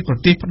ដែលជាប្រ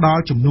ទេសផ្ដ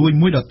ល់ជំនួយ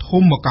មួយដ៏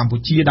ធំមកកម្ពុ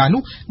ជាដែរ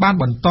នោះបាន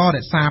បន្តរ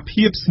ក្សា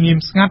ភាពស្ងៀម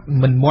ស្ងាត់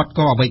មិនមាត់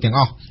ក៏អ្វីទាំង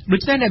អស់ដូ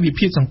ច្នេះអ្នកវិ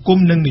ភាគសង្គម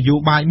និងនយោ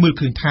បាយមើល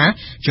ឃើញថា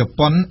ជ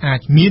ប៉ុនអាច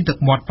មានទឹក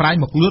មាត់ប្រៃ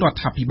មកលួចរដ្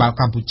ឋាភិបាល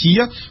កម្ពុជា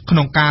ក្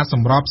នុងការស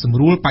ម្របសម្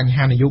រួលបញ្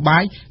ហានយោបា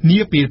យនា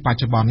ពេលបច្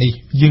ចុប្បន្ននេះ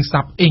យើងស្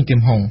ដាប់អេងគឹម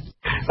ហុង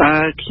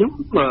ខ្ញុំ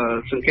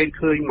សង្កេត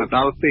ឃើញមកដ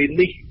ល់ពេល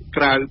នេះ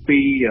ក្រៅពី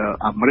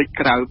អាមេរិក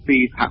ក្រៅពី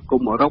សហគ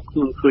មន៍អឺរ៉ុបខ្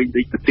ញុំឃើញ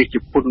ដូចប្រទេសជ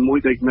ប៉ុនមួយ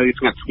ដូចនៅ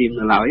ស្ងាត់ស្ងៀម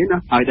នៅឡើយណា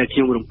ហើយតែខ្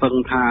ញុំរំពឹង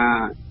ថា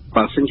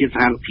បើសិនជាស្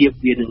ថានភាព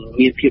វានឹង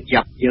មានភាព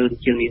យ៉ាប់យ៉ឺន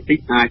ជាងនេះតិច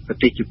អាចប្រ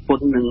ទេសជប៉ុន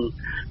នឹង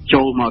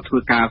ចូលមកធ្វើ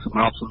ការសម្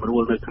របសម្រួ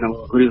លនៅក្នុង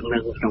រឿងនឹ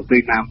ងក្នុងពេ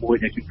លណាមួយ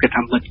ដែលខ្ញុំគិត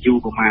ថាមិនយូរ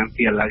ប្រហែល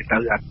ពីឥឡូវទៅ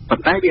ប៉ុ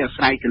ន្តែវាអា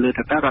ស្រ័យទៅលើ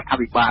ថាតើរដ្ឋា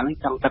ភិបាលនឹង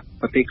ចង់ទឹក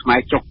ប្រទេសខ្មែរ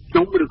ចុះភ្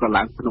នំឬក៏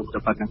ឡើងភ្នំទៅ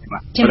ប៉ុណ្ណឹងទេបា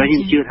ទតែខ្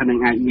ញុំជឿថានឹង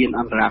អាចមាន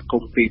អន្តរាគ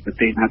មន៍ពីប្រ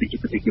ទេសណាដូចជា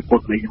ប្រទេសជប៉ុន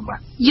អីចឹងបាទ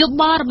យោ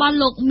បល់របស់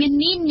លោកមាន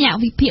នេះអ្នក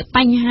វិភាគប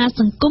ញ្ហា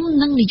សង្គម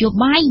និងនយោ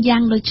បាយយ៉ា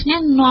ងដូចនេះ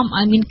នាំ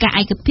ឲ្យមានការ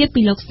ឯកភាព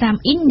ពីលោកសាម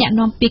អ៊ីនអ្នក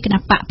នាំពាក្យគណៈ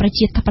បកប្រ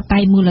ជាធិបតេ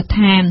យ្យមូលដ្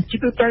ឋានជា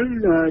ទូទៅ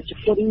ជ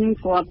ប៉ុន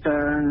គាត់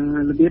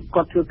របៀប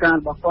គាត់ធ្វើការ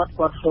របស់គាត់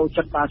ចូល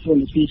ចិត្តប្រើទូរ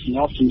នីតិសម្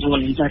របសម្រួល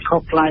តែខុស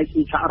ប្លែក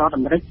ពីសហរដ្ឋ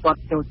អាមេរិកគាត់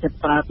ចូលចិត្ត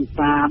ប្រើភា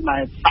សាដែ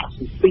លបកស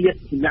ម្ពាធ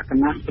ជាលក្ខ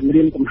ណៈគម្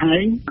រាមកំហែ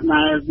ង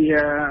ដែលវា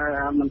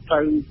មិនទៅ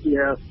ជា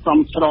សំ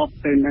ស្រប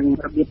ទៅនឹង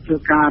របៀបធ្វើ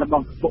ការរប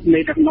ស់ពួកមេ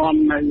ដឹកនាំ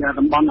នៅ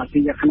តំបន់អា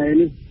ស៊ីអាគ្នេយ៍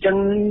នេះអញ្ចឹង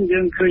យើ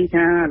ងឃើញ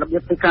ថារបៀ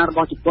បធ្វើការរប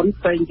ស់ជប៉ុន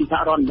ផ្សេងពីស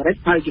ហរដ្ឋអាមេរិក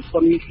ហើយជប៉ុ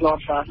នធ្លា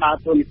ប់ដើរ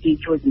តួនាទី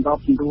ជួយសម្រប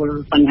សម្រួល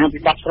បញ្ហាវិ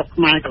បត្តិស្រុក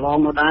ខ្មែរកន្លង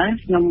មកដែរ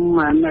ខ្ញុំ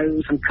នៅ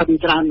សង្ឃឹម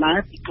ច្រើនដែរ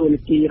ពីតួនា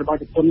ទីរបស់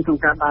ជប៉ុនក្នុង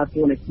ការដើរ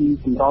តួនាទី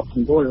សម្របស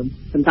ម្រួល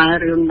ប៉ុន្តែ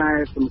រឿងដែល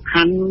សំ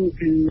ខាន់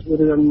គឺ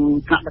រឿង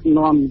ថ្នាក់ដឹក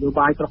នាំនយោ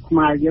បាយស្រុកខ្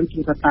មែរយើងគឺ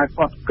ថាតើ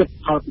គាត់គិត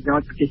ផលប្រយោជ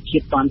ន៍ប្រទេសជា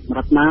តិបានសម្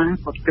រាប់ណា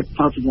គាត់គិតផ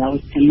លប្រយោជន៍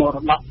នៃមរ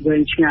តកវែ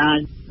ងឆ្ងាយ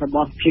រប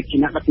ស់ភាពជា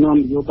អ្នកដឹកនាំ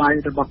នយោបាយ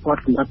របស់គា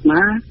ត់សម្រាប់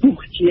ណា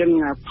ជាង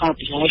ផល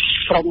ប្រយោជន៍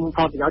ក្រុមផ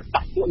លប្រយោជន៍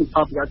តាក់ពួកនិងផ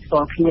លប្រយោជន៍ផ្ទា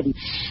ល់ខ្លួន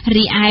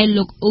រីឯ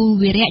លោកអ៊ូ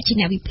វីរៈជា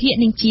អ្នកវិភាគ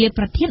និងជា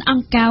ប្រធានអ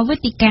ង្គការវេ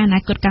ទិកាអ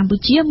នាគតកម្ពុ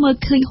ជាមើល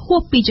ឃើញហួ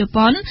សពីជ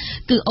ប៉ុន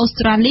គឺអូស្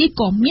ត្រាលី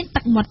ក៏មាន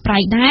ទឹកមាត់ប្រៃ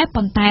ដែរ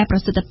ប៉ុន្តែប្រ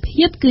សិទ្ធ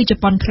ភាពគឺជ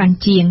ប៉ុនខ្លាំង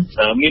ជាង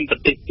មានប្រ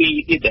ទេសពីរ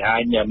ទៀតដែលអា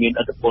ចមាន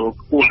ឥទ្ធិពល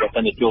ខ្ពស់ដល់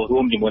ការចូលរួ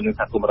មជាមួយនឹង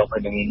សហគមន៍អឺរ៉ុបហើ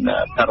យនិង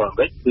សហរដ្ឋអា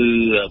មេរិកគឺ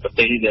ប្រ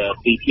ទេស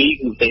ទី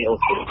2គឺប្រទេសអូ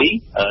ស្ត្រាលី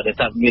ដែល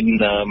ថាមាន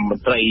ម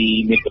ន្ត្រី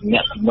មានទំនា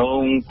ក់ទំន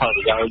ងផល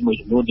ប្រយោជន៍មួយ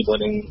ចំនួនជាមួយ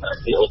នឹងប្រ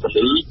ទេសអូស្ត្រា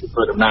លីគឺធ្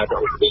វើដំណើរទៅ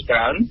អូស្ត្រាលីច្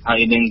រើនហើ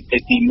យនឹងប្រទេ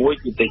សទី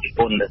1គឺប្រទេសជ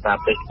ប៉ុនដែលថា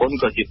ប្រទេសជប៉ុន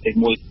ក៏ជាប្រទេស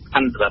មួយសំខា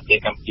ន់សម្រាប់ប្រទេស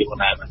កម្ពុជាផង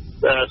ដែរ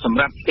សម្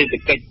រាប់សេដ្ឋ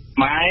កិច្ច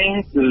ខ្មែរ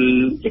គឺ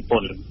ជប៉ុ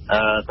ន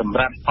សម្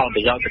រាប់ផលប្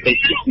រយោជន៍ប្រទេស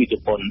ជាតិគឺជ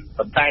ប៉ុន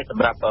ប៉ុន្តែស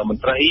ម្រាប់ម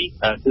ន្ត្រី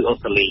គឺអូ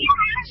ស្ត្រាលី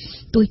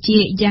ទោះជា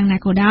យ៉ាងណា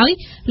ក៏ដោយ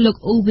លោក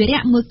អ៊ូវី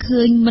រៈមើល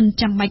ឃើញមិន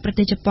ចាំបាច់ប្រ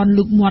ទេសជប៉ុន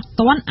លូកមាត់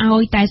ទាន់ឲ្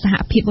យតែសហ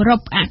ភាពអឺរ៉ុប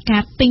ផ្អាកកា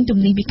រទិញទំ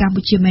និញពីកម្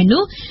ពុជាមែន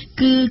នោះ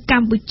គឺក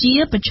ម្ពុជា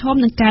ប្រឈម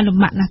នឹងការលំ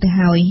បាកណាស់ទៅ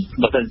ហើយ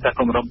បើសិនជា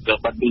ក្រុមអឺរ៉ុបក៏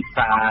បាត់វី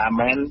សា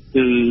មែន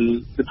គឺ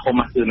ធំ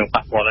ណាស់គឺនឹង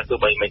ប៉ះពាល់ទៅ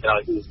បីមិនក្រោយ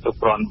គឺគ្រប់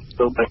គ្រាន់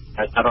ទៅ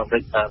តែសហរដ្ឋអាមេរិ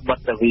កបា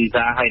ត់វី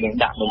សាហើយនឹង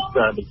ដាក់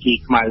បញ្ជី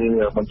ខ្មៅ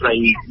មន្ត្រី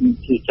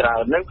ជាច្រើ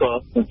នហ្នឹងក៏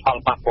នឹងផល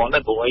ប៉ះពាល់ដែ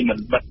រព្រោះអីមិន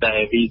បិទតែ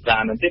វីសា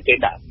ហ្នឹងទេគេ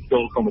ដាក់ចូ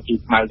លក្នុងបញ្ជី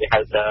ខ្មៅគេហៅ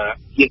ថា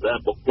ជា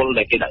បុគ្គល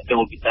ដែលគេដាក់ចូ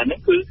លពីតែហ្នឹ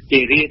ងគឺជា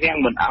រៀបរៀង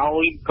មិនអោ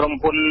យក្រុម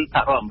ហ៊ុនស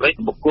ហរដ្ឋអាមេរិក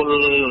បុគ្គល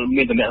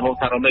មានតំណែងសហរ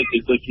ដ្ឋអាមេរិកគឺ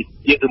គឺជា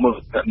ជាតិឬមួយ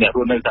អ្នករ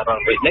ស់នៅសហរដ្ឋ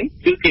អាមេរិកហ្នឹង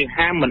គឺគេ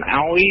ហាមមិន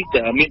អោយ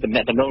មានតំណែ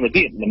ងទៅ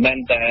ទៀតមិនមែន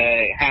តែ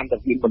ហាមតែ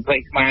ពីមន្ត្រី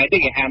ខ្មែរទេ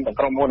គេហាមតែ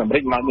ក្រុមហ៊ុនអាមេរិ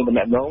កមកមានតំ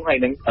ណែងហើយ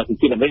នឹងប្រជា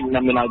ជាតិអាមេរិក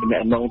នាំមានឲ្យតំណែ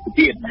ងទៅ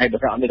ទៀតហើយបើ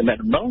ថាអត់មានតំណែ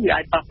ងវា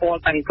អាចប៉ះពាល់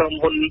ទាំងក្រុម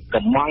ហ៊ុន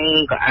កំង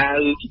កអាវ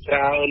ជាច្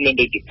រើនមាន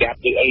ដូចជាកាប់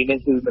ឬអីហ្នឹង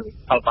គឺនឹង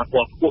ផលប៉ះពា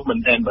ល់ខ្ពស់មែន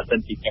ទែនបើសិន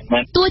ជាចឹងមែ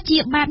នទោះជា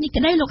បែបនេះ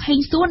ក្តីលោកហេង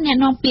សួនអ្នក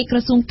នាំពាក្យក្រ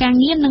សួងការ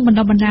ងារនិងបណ្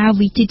ដុះបណ្ដាល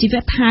វិជ្ជាជី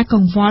វៈថាក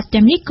ង្វល់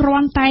ទាំងនេះគ្រា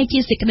ន់តែជា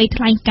សេចក្តី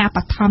ថ្លែងការណ៍ប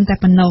ឋមតែ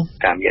ប៉ុណ្ណោះ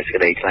តាមរយៈសេច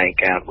ក្តីថ្លែង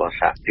ការណ៍របស់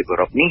សហភាពអឺ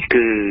រ៉ុបនេះ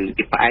គឺ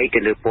ផ្អែកទៅ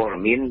លើព័ត៌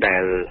មានដែ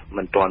ល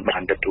មិនទាន់បា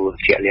នទទួល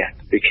ជាក់លាក់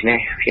ដូច្នេះ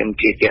ខ្ញុំ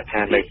ជឿជាក់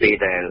ថានៅពេល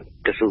ដែល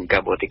ក្រសួងកា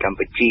របរទេសកម្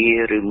ពុជា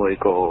ឬមួយ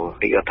ក៏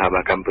រដ្ឋាភិ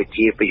បាលកម្ពុ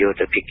ជាប្រយោជន៍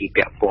ទៅភាគី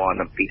ពាក់ព័ន្ធ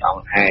អំពីអ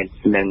ង្គហេតុ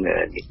និង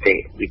នីតិ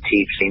វិធី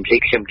ផ្សេងៗ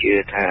ខ្ញុំជឿ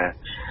ថា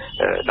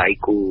ដៃ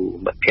គូ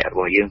មិត្តភ័ក្តិរប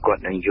ស់យើងគា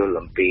ត់នឹងយល់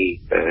អំពី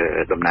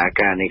ដំណើរ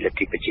ការនៃលទ្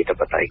ធិប្រជាធិ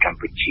បតេយ្យកម្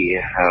ពុជា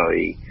ហើយ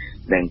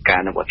និងការ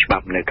អនុវត្តច្បា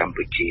ប់នៅកម្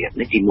ពុជា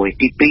នេះទី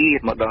1ទី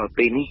2មកដល់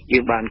ពេលនេះយើ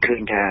ងបានឃើ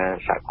ញថា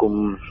សហគម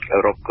ន៍អឺ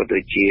រ៉ុបក៏ដូ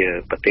ចជា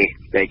ប្រទេស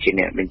ដែលជា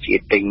អ្នកបញ្ជា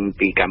ទិញ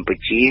ពីកម្ពុ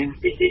ជា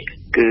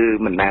គឺ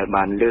មិនដែល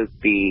បានលើក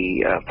ពី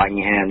ប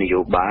ញ្ហានយោ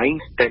បាយ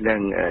តែនឹ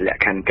ងលក្ខ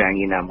ខណ្ឌការ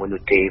ងារណាមួយ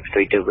នោះទេផ្ទុ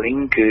យទៅវិញ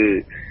គឺ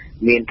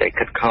មានតែ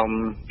ខិតខំ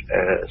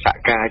សហ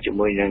ការជា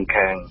មួយនឹង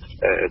ខាង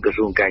ក្រ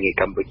សួងការងារ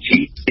កម្ពុជា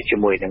ជា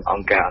មួយនឹងអ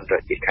ង្គការអន្តរ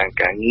ជាតិខាង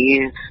ការងារ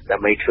ដើ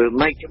ម្បីធ្វើ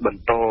ម៉េចប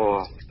ន្ត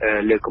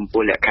លើកកម្ព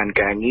ស់លក្ខខណ្ឌ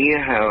ការងារ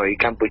ហើយ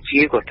កម្ពុជា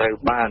ក៏ត្រូវ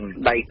បាន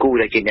ដៃគូ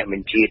ដែលជាអ្នកប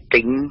ញ្ជា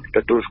ទិញទ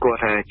ទួលស្គាល់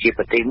ថាជា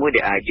ប្រទេសមួយ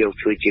ដែលអាចយក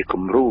ធ្វើជា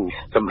គំរូ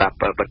សម្រាប់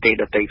ប្រទេស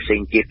ដទៃផ្សេ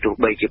ងទៀតទោះ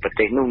បីជាប្រ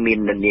ទេសនោះមាន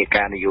និន្នា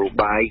ការនយោ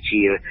បាយ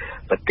ជា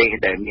ប្រទេស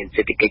ដែលមាន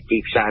សេដ្ឋកិច្ចទី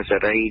ផ្សារសេ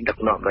រីដឹក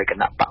នាំដោយគ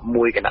ណៈបក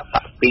1គណៈប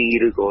ក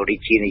2ឬក៏រា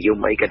ជានិយម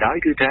អីក៏ដោយ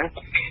គឺថា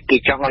គេ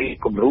ចង់ឲ្យ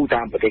គំរូ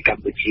តាមប្រទេសក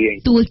ម្ពុជា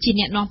ទោះជា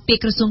អ្នកនាំពាក្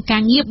យក្រសួងកា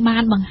រងារបា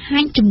នបង្ហា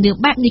ញជំនឿ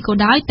បែបនេះក៏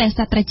ដោយតែ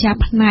សាស្ត្រាចារ្យ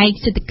ផ្នែក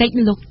សេដ្ឋកិច្ច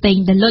លោកតេង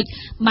ដលុច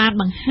បាន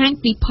បង្ហាញ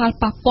ពីផល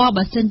ប៉ះពាល់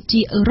បើសិន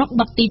ជាអឺរ៉ុប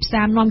បិទទីផ្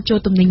សារនាំចូល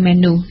ទំនិញមែន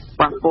នោះ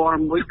ប៉ះពា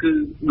ល់មួយគឺ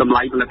តម្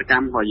លៃផលិតក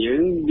ម្មរបស់យើ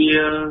ង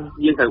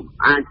យើងត្រូវ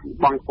អាច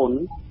បង់ពន្ធ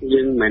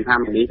យើងមិនមែនថា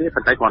នេះទេ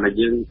ប៉ុន្តែគ្រាន់តែ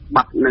យើង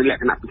បាត់នៅល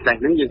ក្ខណៈពិសេស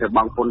ហ្នឹងយើងត្រូវប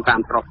ង់ពន្ធតា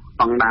មស្រុក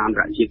ស្តង់ដារអន្ត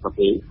រជាតិប្រ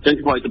ភេទអញ្ចឹង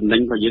ធ្វើឲ្យទំនិ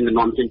ញរបស់យើង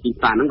នាំចេញទី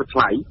ផ្សារហ្នឹងវាថ្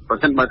លៃបើ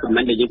មិនបើទំ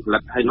និញដែលយើងផលិ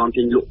តហើយនាំ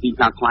ចេញលក់ទីផ្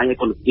សារថ្លៃហើយ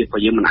គុណភាពរប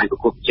ស់យើងមិនអាចប្រ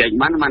កបជែង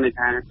បានន័យ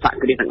ថាសហ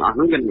គ្រាសទាំងអស់ហ្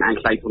នឹងយើងមិនអាច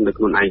ខ្សែទុននៅ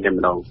ខ្លួនឯងតែ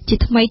ម្ដងជា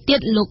ថ្មីទៀត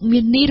លោកមា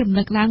ននេះរំ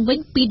លឹកឡើងវិញ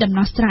ពីដំ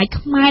ណោះស្រាយ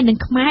ខ្មែរនិង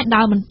ខ្មែរ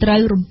ដោយមិនត្រូវ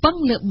រំពឹង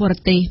លើបរ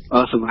ទេស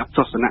សម្រាប់ទ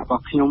ស្សនៈរប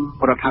ស់ខ្ញុំ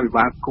រដ្ឋាភិ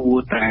បាលគួរ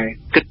តែ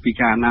គិតពិ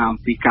ចារណាអំ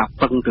ពីការ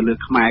ពឹងទៅលើ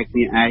ខ្មែរគ្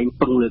នាឯង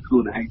ពឹងលើខ្លួ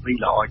នឯងវិញ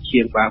ល្អ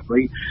ជាងបាទវិ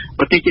ញ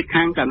ប្រទេសជិត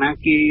ខាងកាលណា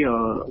គេ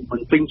មិ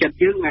នពេញចិត្ត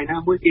យើងថ្ងៃណា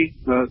មួយ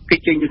គេ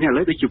ចេញទៅឥ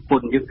ឡូវដូចជប៉ុ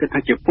នយើងគិតថា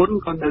ជប៉ុន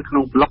ក៏នៅក្នុ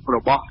ងប្លុករ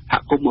បស់សហ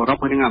គមន៍អឺរ៉ុប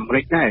ហើយនិងអាមេ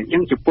រិកដែរអញ្ចឹ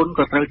ងជប៉ុន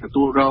ក៏ត្រូវទ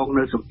ទួលរង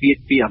នៅសម្ពាធ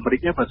ពីអាមេរិក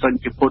ដែរបើសិន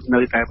ជប៉ុននៅ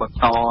តែបន្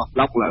ត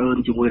ឡុកល្អឿន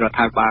ជាមួយរដ្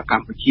ឋាភិបាលក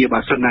ម្ពុជាបើ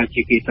សិនណា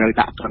ជាគេត្រូវ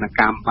ដាក់ទណ្ឌ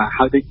កម្មបាទ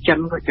ហើយដូចចិន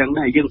ក៏អញ្ចឹង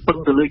ដែរយើងពឹង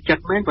ទៅលើចិន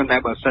មែនប៉ុន្តែ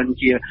បើសិន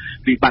ជា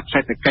វិបត្តិសេ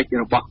ដ្ឋកិច្ច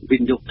របស់វិ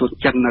និយោគទុន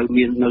ចិននៅ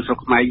មាននៅ ស្រុក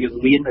ខ្មែរយើង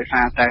មានដោយ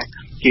សារតែ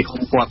គេ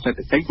ហុំព័ទ្ធសេដ្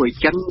ឋកិច្ចមួយ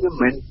ចិន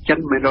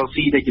មិនរុស្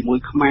ស៊ីដែលជាមួយ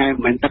ខ្មែរ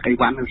មិនទឹកអី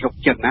វ៉ាន់នៅស្រុក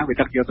ចិនណាវា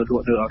ទឹកយកទៅល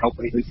ក់ទៅអឺរ៉ុប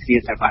អីដូចគ្នា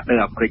តែបាទទៅ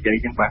អាមេរិកអី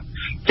ចឹងបាទ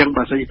អញ្ចឹង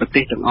បើសិនជាប្រ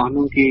ទេសទាំងអស់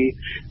នោះគេ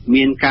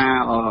មានការ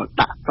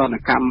ដាក់ទណ្ឌ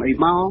កម្មអី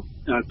មក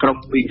ក្រុម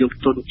វិនិយោគ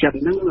ទុនចិន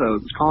ហ្នឹង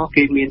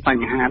គេមានប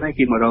ញ្ហាដែរ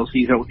គេមករក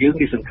ស៊ីស្រុកយើង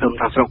គេសង្ឃឹម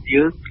ថាស្រុក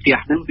យើងផ្ទះ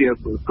ហ្នឹងវា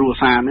គ្រួ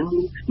សារហ្នឹង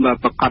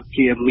ប្រកាស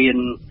ជាមាន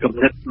គំ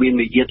និតមាន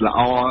វិយាទល្អ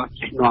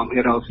ចេះនាំគេ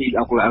រកស៊ី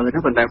អុកល្អ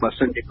ណាប៉ុន្តែបើ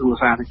សិនជាគ្រួ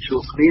សារនឹងជួ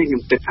បគ្នាខ្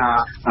ញុំគិតថា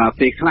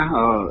ពេលខ្លះ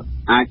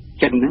អាច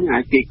ចិនហ្នឹងអា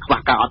ចគេខ្វះ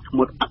ការអត់ធ្ម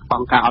ត់បាត់ប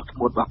ង់ការអត់ធ្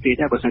មត់របស់គេ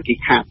ដែរបើសិនគេ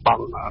ខាតប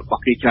ង់រប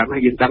ស់គេច្រើនហើ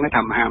យយើងដឹង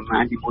ថាមហាអំណា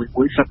ចជា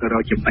មួយសិទ្ធិរ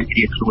កចំណេញ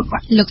រៀងខ្លួនបា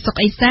ទលោកសុក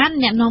អេសាន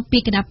អ្នកនាំពា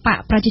ក្យគណៈបក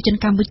ប្រជាជន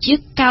កម្ពុជា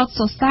កោតស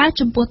រសើរ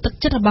ចំពោះទឹក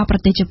ចិត្តរបស់ប្រ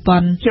ទេសជប៉ុ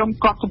នខ្ញុំ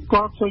ក៏សម្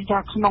គាល់ឃើញថា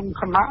ក្នុង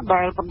គណៈ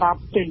ដែលបណ្ដា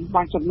ប្រទេស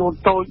បានចំនួន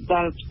តូច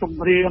ដែលគ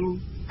ម្រាម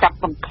កាត់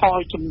បន្ថយ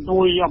ជំ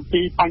នួយអំ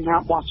ពីបញ្ហា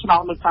បោះឆ្នោ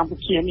តនៅកម្ពុ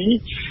ជានេះ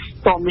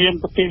ក៏មាន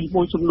ប្រទេស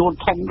មួយចំនួន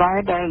ធំដែរ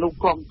ដែលលោក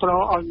គ្រប់គ្រ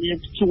ងឲ្យមាន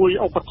ជួយ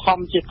ឧបត្ថ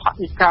ម្ភជាថ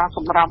វិកាស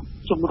ម្រាប់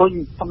ជំរុញ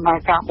ដំណើរ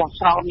ការបោះ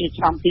ឆ្នោតនា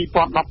ឆ្នាំ2018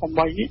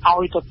នេះឲ្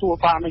យទទួល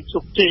បាននូវជោ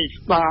គជ័យ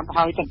បាទ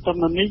ហើយទន្ទឹម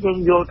នឹងនេះយើង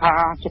យល់ថា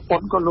ជប៉ុ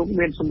នក៏លោក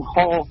មានសំហ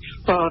រ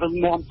រឹង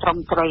មាំត្រឹម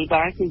ត្រូវ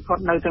ដែរគឺគា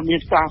ត់នៅតែមា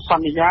នការស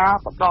ន្យា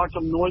ផ្ដល់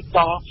ជំនួយដ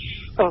ល់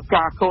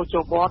ការកោជ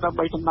បដើម្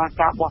បីដំណើរ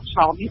ការបោះឆ្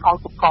នោតនេះឲ្យ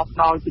ប្រកប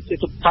ដោយប្រជា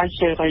ធិបតេយ្យ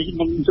សេរី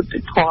និងយុត្តិ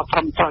ធម៌ត្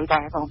រឹមត្រូវ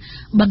ដែរបាទ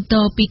បន្ត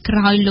ពីក្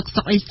រោយលោក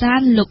សុកអេសា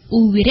នលោក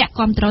អ៊ូវីរៈ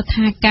គាំទ្រ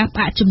ថាការផ្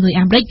អាកជំនួយ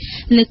អាមេរិក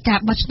លើការ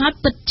បោះឆ្នោត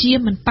ពិតជា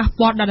មិនប៉ះ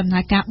ពាល់ដល់ដំណើ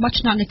រការបោះ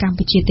ឆ្នោតនៅកម្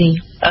ពុជាទេ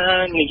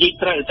និយាយ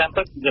ត្រូវតាម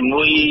ពិតជំ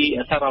នួយ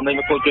សហរដ្ឋអាមេរិក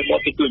មកគោលជាបទ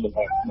ទី2មិន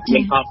មា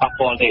នផលប៉ះ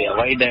ពាល់ទេអ្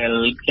វីដែល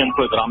ខ្ញុំព្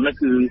រួយបារម្ភនោះ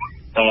គឺ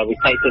វិ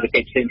ស័យសេដ្ឋកិ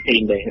ច្ចផ្សេង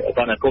ៗដែរ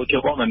គាត់គោលជា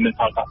បទមិនមាន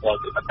ផលប៉ះពាល់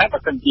ទេប៉ុន្តែបើ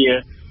សិនជា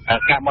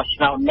ការបោះឆ្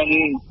នោតនឹង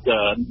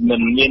មិ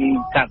នមាន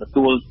ការទ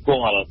ទួលស្គា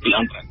ល់ពី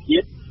អន្តរជា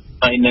តិ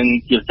ហើយនឹង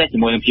ជាពិសេសជា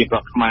មួយនឹងភាពរ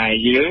ដ្ឋខ្មែរ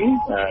យើង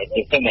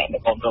ជាពិសេសអ្នក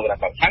គ្រប់គ្រងរដ្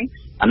ឋបាលខាង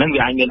អានឹង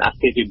វាអាចមានអត្ថ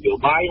ប្រយោជន៍នយោ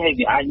បាយហើយ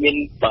វាអាចមាន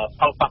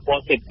ផលប៉ះពា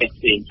ល់សេដ្ឋកិច្ច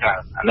ផ្សេងច្រើ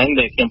នអានឹង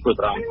ដែលខ្ញុំព្រួយ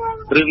បារម្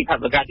ភរឿងថា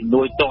ប្រការជំ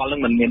នួយតលនឹ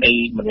ងមិនមានអី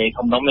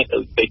ធំដុំទេ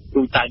ទៅ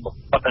ទូចតែបំ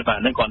ផុតតែ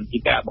អានឹងគាត់ជា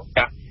ការបង្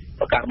កាស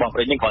ប្រកាសរបស់ប្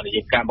រទេសនេះគាត់និ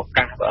យាយការបង្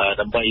កាស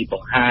ដើម្បីប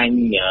ង្ហាញ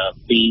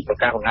ពីប្រ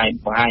កាសបង្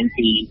ហាញ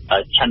ពី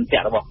ឆន្ទៈ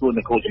របស់ខ្លួន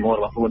និងគោលជំហរ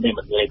របស់ខ្លួននេះ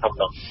មិនមានធំ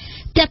ដុំ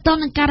ទាក់ទង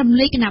នឹងការរំ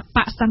លែកគណៈប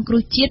កសង្គ្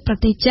រោះជាតិប្រ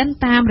ទេសចិន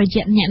តាមរ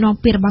យៈអ្នកនាំ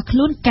ពាក្យរបស់ខ្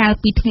លួនកាល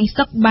ពីថ្ងៃ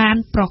សុក្របាន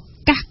ប្រ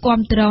កាសគាំ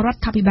ទ្ររ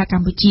ដ្ឋាភិបាលក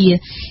ម្ពុជា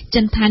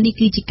ចិនថានេះ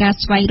គឺជាការ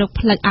ស្វែងរក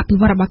ផ្លូវអភិ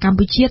វឌ្ឍរបស់កម្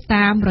ពុជា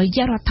តាមរ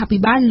យៈរដ្ឋាភិ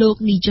បាលលោក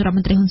នាយករដ្ឋម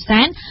ន្ត្រីហ៊ុន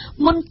សែន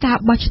មុនការ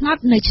បោះឆ្នោត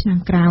នៅឆ្នាំ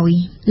ក្រោយ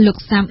លោក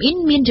សាមអ៊ីន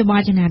មានយោប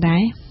ល់យ៉ាងណាដែ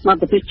រប្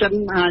រទេសចិន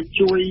អាច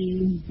ជួយ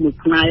មួយ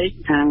ផ្នែក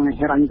ខាង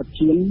ហិរញ្ញប្ប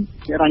ទាន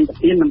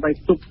ដើម្បី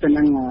ទប់ទៅ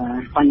នឹង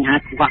បញ្ហាក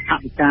ង្វះថ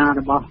វិកា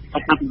របស់រ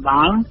ដ្ឋាភិ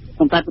បាល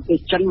ប៉ុន្តែប្រទេស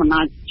ចិនមិន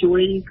អាចជួ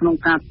យក្នុង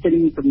ការទិញ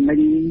ទំនិញ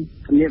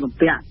សម្លៀកបំ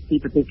ពាក់ពី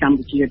ប្រទេសកម្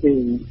ពុជាទេ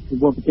ពី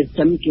ព្រោះប្រទេស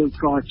ចិន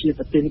ក៏ជា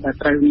ប្រទេសដែល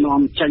ត្រូវ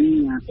នាំចេញ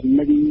ទំ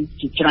និញ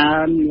ជាច្រើ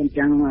នមាន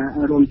ទាំង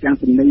រួមទាំង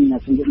ទំនិញ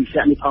សម្លៀកបំ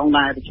ពាក់នេះផង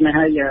ដែរដូច្នេះ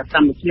ហើយក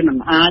ម្ពុជាមិន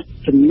អាច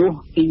ជំនួស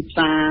ទីផ្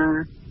សា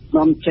រ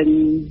នាំចេញ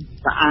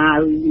ស្អាវ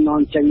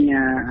នាំចេញ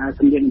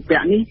សម្លៀកបំពា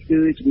ក់នេះគឺ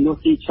ជំនួស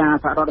ទីផ្សារ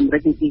សហរដ្ឋអាមេរិ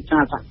កនិងទីផ្សា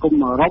រសហគម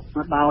ន៍អឺរ៉ុប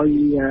ដោយ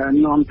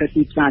នាំទៅ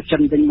ទីផ្សារចិ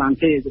នវិញបាន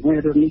ទេដូច្នេះ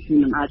រឿងនេះគឺ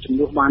មិនអាចជំ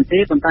នួសបានទេ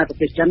ប៉ុន្តែប្រ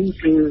ទេសចិន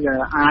គឺ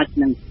អាច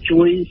នឹង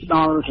ជួយផ្ដ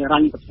ល់ហិរ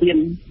ញ្ញប្បទាន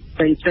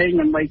ផ្សេងៗ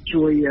ដើម្បី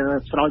ជួយ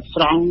ស្រោច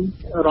ស្រង់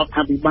រដ្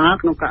ឋាភិបាល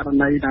ក្នុងករ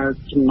ណីដែល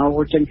ចំណូល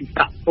ចេញពី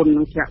ប្រាក់ពន្ធ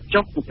នឹងធ្លាក់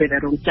ចុះនៅពេលដែ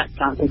លរោងចក្រ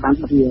ចោលទៅបាន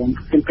ព្រាម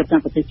ខ្ញុំគិតថា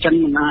ប្រទេសចិន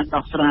មិនអាច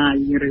ដោះស្រាយ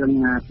រឿង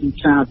ទី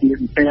ផ្សារសម្លៀក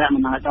បំពាក់មិ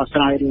នអាចដោះស្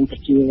រាយរឿងប្រ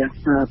ជា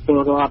ពល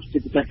រដ្ឋជា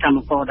ពិសេសកម្ម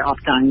ករដែលអ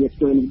ត់ការងារ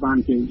ធ្វើនេះបាន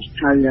ទេ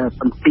ហើយ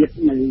សម្ពាធ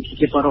នៃប្រ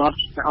ជាពលរដ្ឋ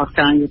ដែលអត់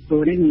ការងារធ្វើ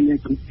នេះមាន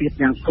សម្ពាធ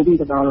យ៉ាងធំ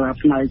ទៅដល់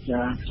ផ្នែក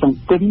សង្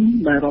គម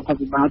ដែលរដ្ឋា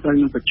ភិបាលត្រូវ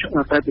ប្រ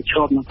ឈ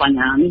មនឹងបញ្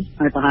ហានេះ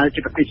ហើយប្រហែលជា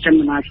ប្រទេសចិន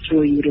មិនអាចជួ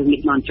យរឿងនេះ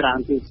បានច្រើន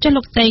ទេចុះ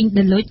លោកតេង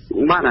ដលុច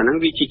បាទអាហ្នឹង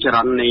វាជាចរ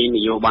ន្តនៃន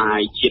យោបាយ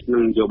ជាតិនិ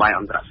ងនយោបាយ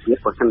អន្តរជាតិ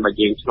បើសិនបើ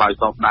យើងឆ្លើយ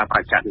តបដល់ប្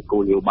រជាជនគោ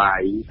លនយោបាយ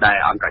ដែល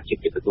អន្តរជាតិ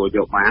គេទទួលយ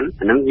កបាន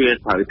អាហ្នឹងវា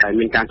ត្រូវតែ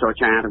មានការចរ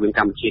ចារវាង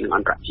កម្ពុជានិងអ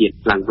ន្តរជាតិ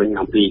ឡើងវិញ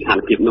អំពីស្ថាន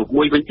ភាពនោះ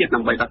មួយវិញទៀតដើ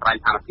ម្បីដោះស្រាយ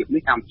ស្ថានភាព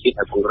នេះកម្ពុជាត្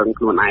រូវពង្រឹង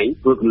ខ្លួនឯង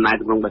ធ្វើកំណែ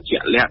ទម្រង់បច្ចេ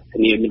កលក្ខធា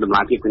នាមានតម្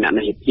លាភាពគណ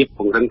នេយ្យភាពព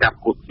ង្រឹងការប្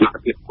រកួតសមត្ថ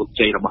ភាពប្រកួតប្រ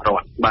ជែងរបស់រ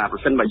ដ្ឋបាទបើ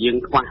សិនបើយើង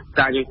ខ្វះ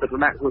ការយើងទឹក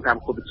ដាក់ក្នុងការ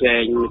ប្រកួតប្រជែ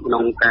ងក្នុ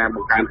ងការប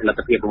ង្កើនផលិត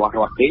ភាពរបស់រ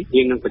ដ្ឋទេ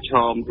យើងនឹងប្រឈ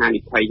មហា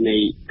និភ័យនៃ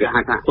គេហៅ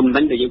ថាទំនិ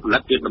ញដែលយើងផលិ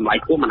តវាតម្លៃ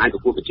ខ្ពស់មិនអាចប្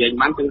រកួតប្រជែង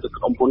បានទាំងទៅ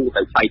ក្រុមហ៊ុន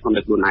ទៅផ្សាយខ្លួន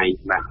ឯង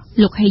បាទ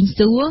លោកហេង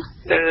សួរ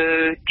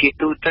ជា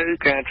ទូទៅ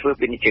ការធ្វើ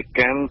ពាណិជ្ជ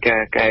កម្មកា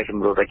រកែស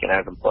ម្រួលរចនា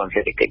សម្ព័ន្ធ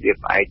សេដ្ឋកិច្ចវា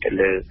ផ្អែកទៅ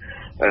លើ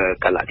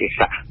កលៈទេ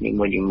សៈនី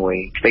មួយ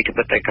ៗស្ដីទៅ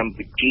តែកម្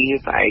ពុជា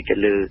ផ្អែកទៅ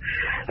លើ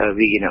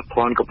វិញ្ញាណ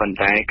ភ័ណ្ឌក៏ប៉ុន្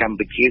តែកម្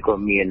ពុជាក៏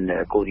មាន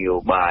គោលនយោ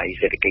បាយ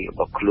សេដ្ឋកិច្ចរ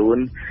បស់ខ្លួន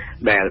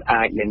ដែល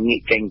អាចនឹងងា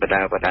កចេញប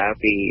ដា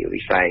ពី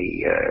វិស័យ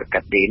កា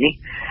ត់ដេរនេះ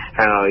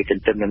ហើយទ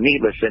ន្ទឹមនឹងនេះ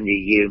បើសិនជា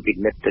យើងពិ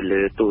និត្យទៅ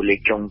លើតួលេខ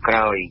ចុងក្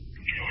រោយ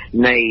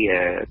នៃ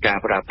ការ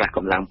ប្រើប្រាស់ក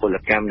ម្លាំងពល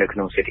កម្មនៅក្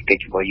នុងសេដ្ឋកិច្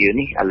ចរបស់យើង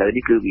នេះឥឡូវ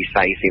នេះគឺវិ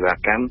ស័យសេវា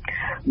កម្ម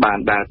បាន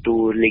ដើរតួ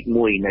លេខ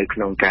1នៅក្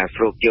នុងការ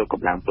ស្រូបយកក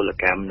ម្លាំងពល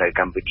កម្មនៅ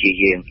កម្ពុជា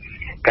យើង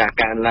ការ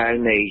កើនឡើង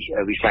នៃ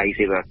វិស័យ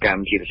សេវាកម្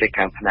មជាពិសេស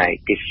ខាងផ្នែក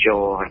ទេសច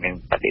រនិង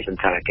បដិស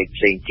ណ្ឋារកិច្ច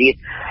ផ្សេងទៀត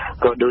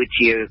ក៏ដូច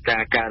ជាកា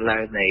រកើនឡើ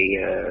ងនៃ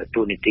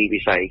ទូនីតិ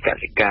វិស័យក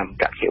សិកម្ម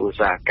កសិឧស្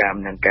សាហកម្ម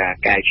និងការ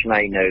កែច្នៃ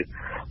នៅ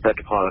ផលិត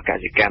ផលក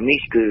សិកម្មនេះ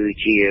គឺ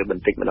ជាប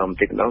ន្តិចម្ដ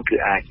ងគឺ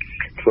អាច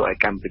ធ្វើឲ្យ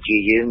កម្ពុជា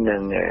យើងនឹ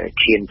ង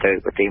ឈានទៅ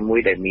ប្រទេសមួយ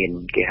ដែលមាន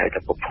គេហៅ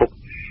ថាប្រភព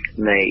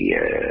នៃ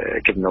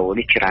ចំណូល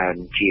នេះច្រើន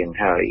ជាង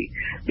ហើយ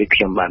ដូចខ្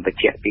ញុំបានបញ្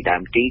ជាក់ពីដើ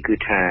មទីគឺ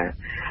ថា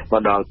ម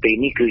កដល់ពេល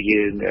នេះគឺ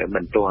យើង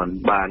មិនទាន់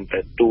បានទ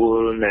ទួល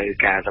នៅ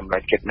ការសម្រេ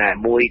ចចិត្តណា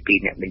មួយពី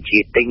អ្នកបញ្ជា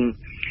ទិញ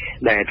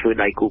ដែលធ្វើ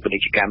ដៃគូពាណិ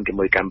ជ្ជកម្មជា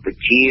មួយកម្ពុ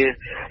ជា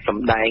ស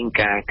ម្ដែង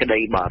ការក្តី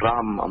បារ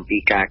ម្ភអំពី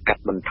ការកា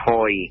ត់បន្ថ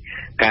យ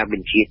ការប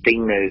ញ្ជាទិញ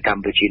នៅក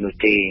ម្ពុជានោះ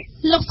ទេ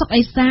លោកសុក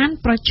អេសាន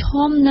ប្រឈ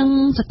មនឹង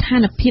ស្ថា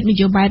នភាពន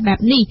យោបាយបែប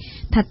នេះ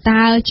ថា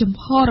តើជំ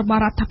ហររប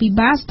ស់រដ្ឋាភិ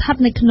បាលស្ថិត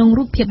នៅក្នុង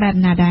រូបភាពបែប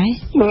ណាដែរ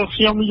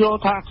ខ្ញុំយល់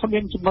ថាគ្មា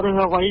នជំរឿន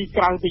អ្វី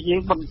ក្រៅពីយើ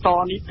ងបន្ត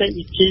នីតិ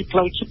វិធីផ្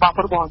លូវច្បាប់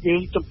របស់យើ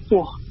ងចំ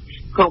ពោះ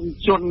ក្រុម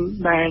ជន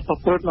ដែលប្រ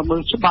ព្រឹត្តល្មើ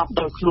សច្បាប់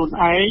ដោយខ្លួន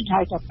ឯងហើ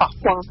យតែប៉ះ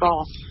ពាល់ដ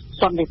ល់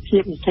សន្តិភា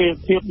ពវិធាន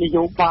ភាពន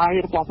យោបាយ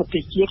របស់ប្រទេ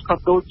សជាតិក៏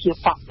ដូចជា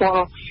ប៉ះពា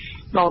ល់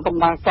ដល់ដំ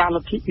ណើរការល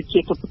ទ្ធិប្រជា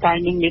ធិបតេយ្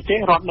យនិងនីតិ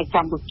រដ្ឋនៅក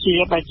ម្ពុជា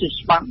ដែលជា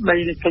ស្ប័នដី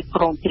នៃកិច្ច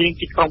ព្រមព្រៀង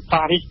ទីក្រុង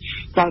ប៉ារីស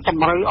ដែលត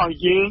ម្រូវឲ្យ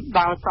យើង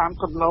ដើរតាម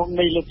គន្លង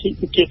នៃលទ្ធិ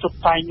ប្រជាធិប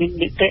តេយ្យនិង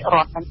នីតិរ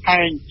ដ្ឋនឹង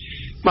ឯង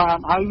បាទ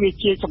ហើយវា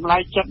ជាចម្លែ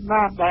កចិត្ត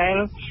ណាស់ដែល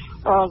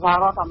សហ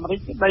រដ្ឋអាមេរិក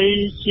ក្តី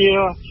ជា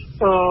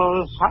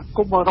សហគ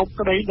មន៍អឺរ៉ុប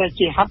ក្តីដែល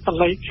ជាហត្ថ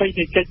លេខី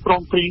នៃកិច្ចព្រ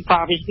មព្រៀង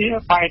ប៉ារីសនេះ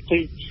បែរទៅ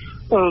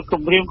គ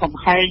ម្រាមកំ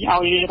ហែងឲ្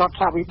យរដ្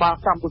ឋាភិបាល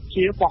កម្ពុ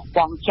ជាបោះប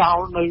ង់ចោល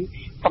នៅ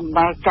ដំ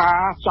ណើរការ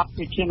ចាត់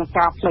វិធាន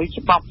ការផ្លូវ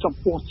ច្បាប់ចំ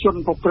ពោះជន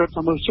ប្រព្រឹត្ត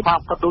ល្មើសច្បា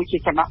ប់ក៏ដូចជា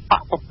គណៈប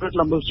កប្រព្រឹត្ត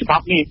ល្មើសច្បា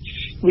ប់នេះ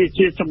វា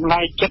ជាចម្លែ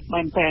កចិត្ត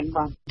មែនទែន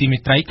បាទទីមេ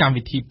ត្រីកម្ម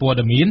វិធីព័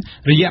ត៌មាន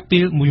រយៈពេ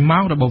ល1ម៉ោ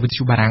ងរបស់វិទ្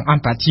យុបារាំងអ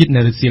ន្តរជាតិ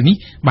នៅរសៀលនេះ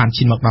បាន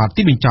ឈានមកដល់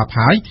ទីបញ្ចប់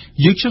ហើយ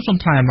យើងខ្ញុំសូម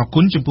ថ្លែងអំណរ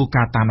គុណចំពោះ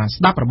ការតាមដាន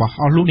ស្ដាប់របស់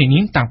អស់លោកអ្នក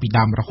នាងតាំងពី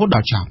ដើមរហូតដ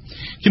ល់ចប់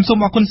ខ្ញុំសូម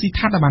អរគុណស៊ី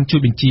ថាដែលបានជួយ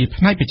បញ្ជា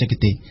ផ្នែកបច្ចេក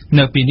ទេស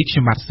នៅពេលនេះខ្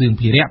ញុំបាទសឿង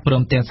ភិរៈព្រ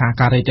មទាំងសហ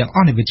ការីទាំងអ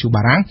ស់នៃវិទ្យុ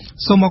បារាំង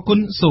សូមអរគុណ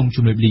សូមជ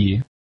ម្រាប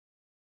លា